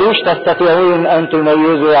تقدروش تستطيعون ان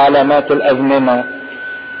تميزوا علامات الازمنة.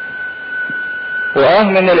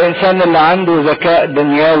 من الانسان اللي عنده ذكاء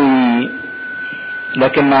دنيوي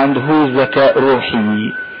لكن ما عندهوش ذكاء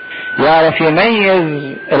روحي، يعرف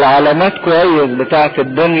يميز العلامات كويس بتاعت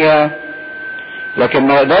الدنيا لكن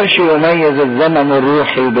ما يقدرش يميز الزمن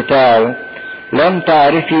الروحي بتاعه. لم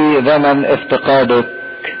تعرفي زمن افتقادك.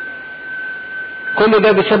 كل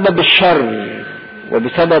ده بسبب الشر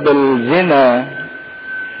وبسبب الزنا.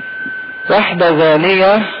 واحدة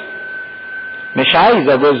زانية مش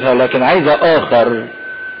عايزة جوزها لكن عايزة آخر،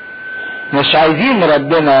 مش عايزين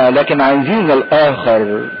ربنا لكن عايزين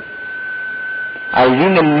الآخر،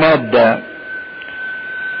 عايزين المادة.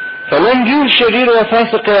 فلن جيل شرير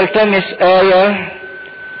وفاسق يلتمس آية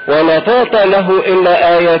ولا تعطى له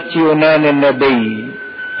إلا آية يونان النبي.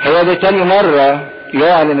 هي دي تاني مرة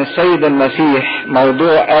يعلن السيد المسيح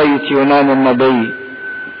موضوع آية يونان النبي،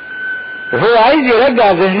 وهو عايز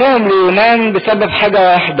يرجع ذهنهم ليونان بسبب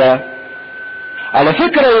حاجة واحدة. على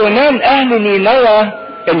فكرة يونان أهل نينوى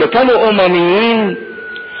اللي كانوا أمميين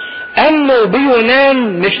أمنوا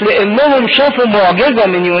بيونان مش لأنهم شافوا معجزة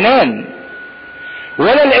من يونان،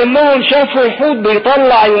 ولا لأنهم شافوا الحوت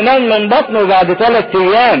بيطلع يونان من بطنه بعد 3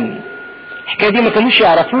 أيام. الحكاية دي ما كانوش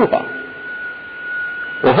يعرفوها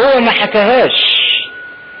وهو ما حكاهاش.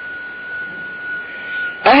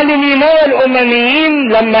 أهل نينوى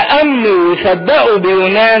الأمميين لما أمنوا وصدقوا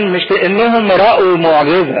بيونان مش لأنهم رأوا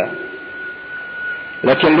معجزة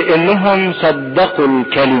لكن لأنهم صدقوا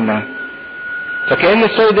الكلمة. فكأن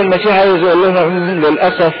السيد المسيح عايز يقول لهم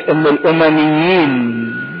للأسف إن الأمميين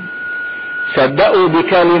صدقوا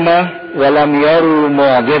بكلمة ولم يروا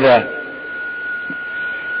معجزة،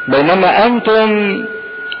 بينما أنتم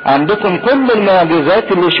عندكم كل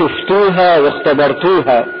المعجزات اللي شفتوها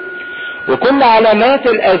واختبرتوها وكل علامات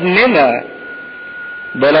الأزمنة.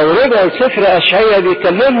 ده لو رجع سفر أشعياء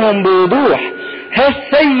بيكلمهم بوضوح، ها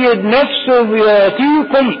السيد نفسه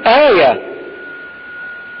يعطيكم آية،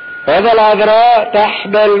 هذا العذراء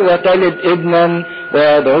تحبل وتلد ابنا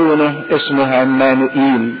ويدعونه اسمه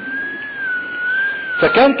عمانوئيل.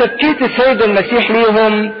 فكان تبكيت السيد المسيح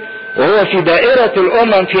ليهم وهو في دائرة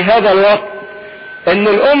الأمم في هذا الوقت ان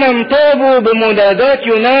الأمم تابوا بمنادات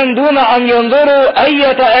يونان دون ان ينظروا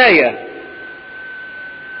أية آية،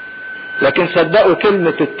 لكن صدقوا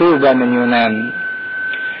كلمة التوبة من يونان.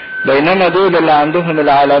 بينما دول اللي عندهم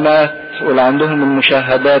العلامات واللي عندهم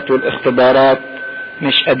المشاهدات والاختبارات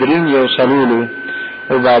مش قادرين يوصلوا له.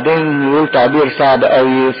 وبعدين يقول تعبير صعب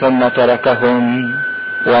قوي، ثم تركهم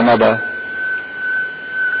ومضى.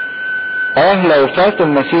 لو فات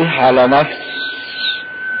المسيح على نفس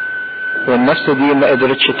والنفس دي ما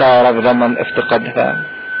قدرتش تعرف زمن افتقادها،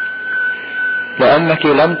 لأنك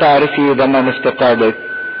لم تعرفي زمن افتقادك،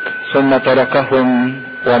 ثم تركهم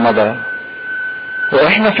ومضى.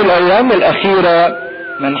 واحنا في الايام الاخيرة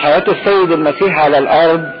من حياة السيد المسيح على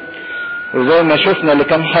الارض، وزي ما شفنا اللي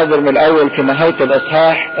كان حاضر من الاول في نهاية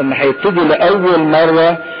الاصحاح ان هيبتدي لاول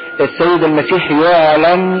مرة السيد المسيح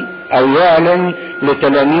يعلن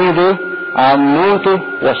لتلاميذه عن موته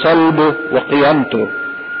وصلبه وقيامته.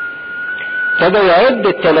 ابتدى يعد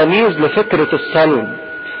التلاميذ لفكرة الصلب.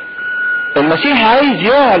 المسيح عايز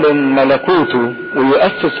يعلن ملكوته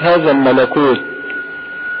ويؤسس هذا الملكوت.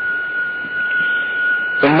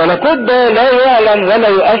 الملكوت ده لا يعلن ولا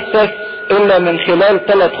يؤسس الا من خلال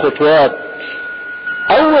 3 خطوات.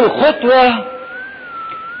 اول خطوة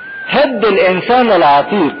هد الانسان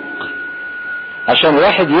العتيق. عشان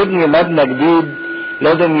واحد يبني مبنى جديد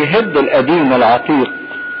لازم يهد القديم العتيق.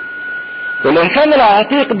 والإنسان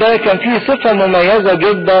العتيق ده كان فيه صفة مميزة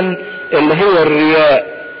جدا اللي هي الرياء،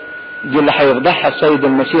 دي اللي هيفضحها السيد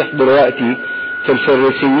المسيح دلوقتي في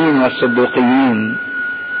الفريسيين والصدوقيين.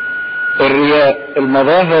 الرياء،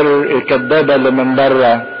 المظاهر الكذابة اللي من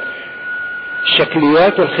بره،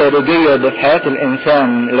 الشكليات الخارجية دي في حياة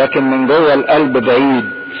الإنسان، لكن من جوه القلب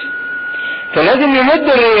بعيد. فلازم يهد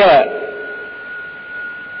الرياء،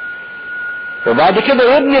 وبعد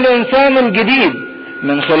كده يبني الإنسان الجديد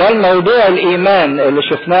من خلال موضوع الإيمان اللي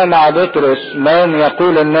شفناه مع بطرس، من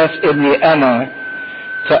يقول الناس إني أنا،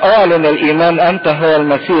 فأعلن الإيمان أنت هو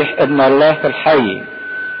المسيح ابن الله الحي.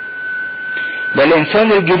 ده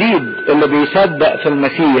الإنسان الجديد اللي بيصدق في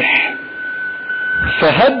المسيح.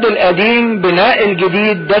 فهد القديم بناء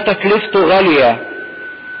الجديد ده تكلفته غالية،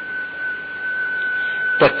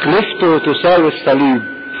 تكلفته تساوي الصليب.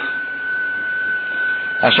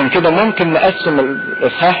 عشان كده ممكن نقسم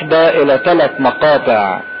الإصحاح ده إلى 3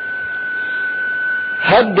 مقاطع.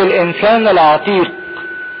 هد الإنسان العتيق،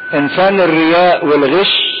 إنسان الرياء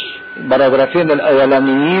والغش، البراجرافين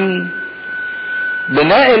الأولانيين.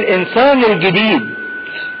 بناء الإنسان الجديد،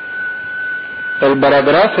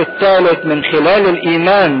 البراجراف الثالث من خلال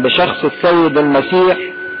الإيمان بشخص السيد المسيح،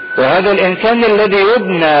 وهذا الإنسان الذي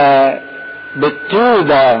يبنى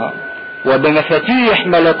بالطوبة وبمفاتيح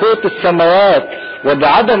ملكوت السماوات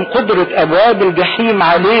وبعدم قدرة أبواب الجحيم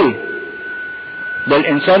عليه، ده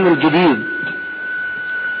الإنسان الجديد.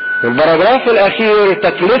 والبراجراف الأخير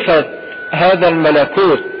تكلفة هذا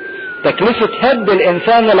الملكوت، تكلفة هد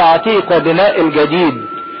الإنسان العتيق وبناء الجديد،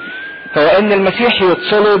 هو أن المسيح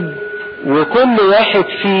يتصلب وكل واحد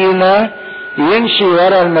فينا يمشي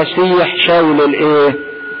ورا المسيح شاول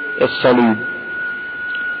الصليب.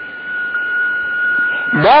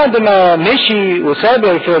 بعد ما مشي وساب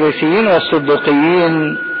الفريسيين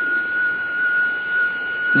والصدوقيين،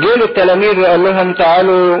 جيل التلاميذ قال لهم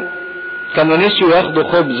تعالوا، كانوا نسيوا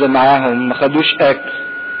ياخدوا خبز معاهم، ما خدوش اكل.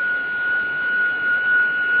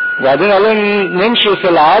 وبعدين قال لهم نمشي في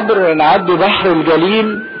العبر، نعدي بحر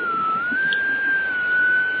الجليل.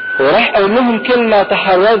 وراح قال لهم كلمة: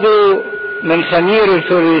 تحرزوا من خمير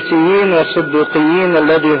الفريسيين والصدوقيين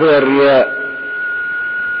الذي هو الرياء.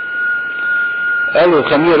 قالوا: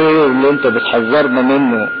 خمير ايه اللي انت بتحذرنا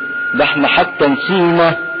منه؟ ده احنا حتى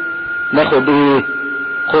نسينا ناخد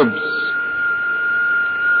خبز.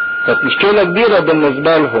 كانت مشكلة كبيرة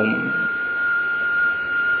بالنسبة لهم،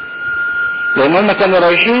 لانهم كانوا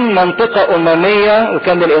رايحين منطقة اممية،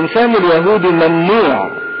 وكان الانسان اليهودي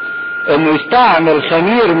ممنوع انه يستعمل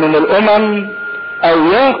خمير من الامم او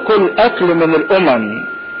ياكل اكل من الامم.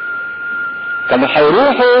 كانوا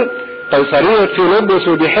هيروحوا قيصرية فيلبس،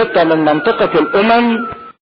 ودي حتة من منطقة الامم،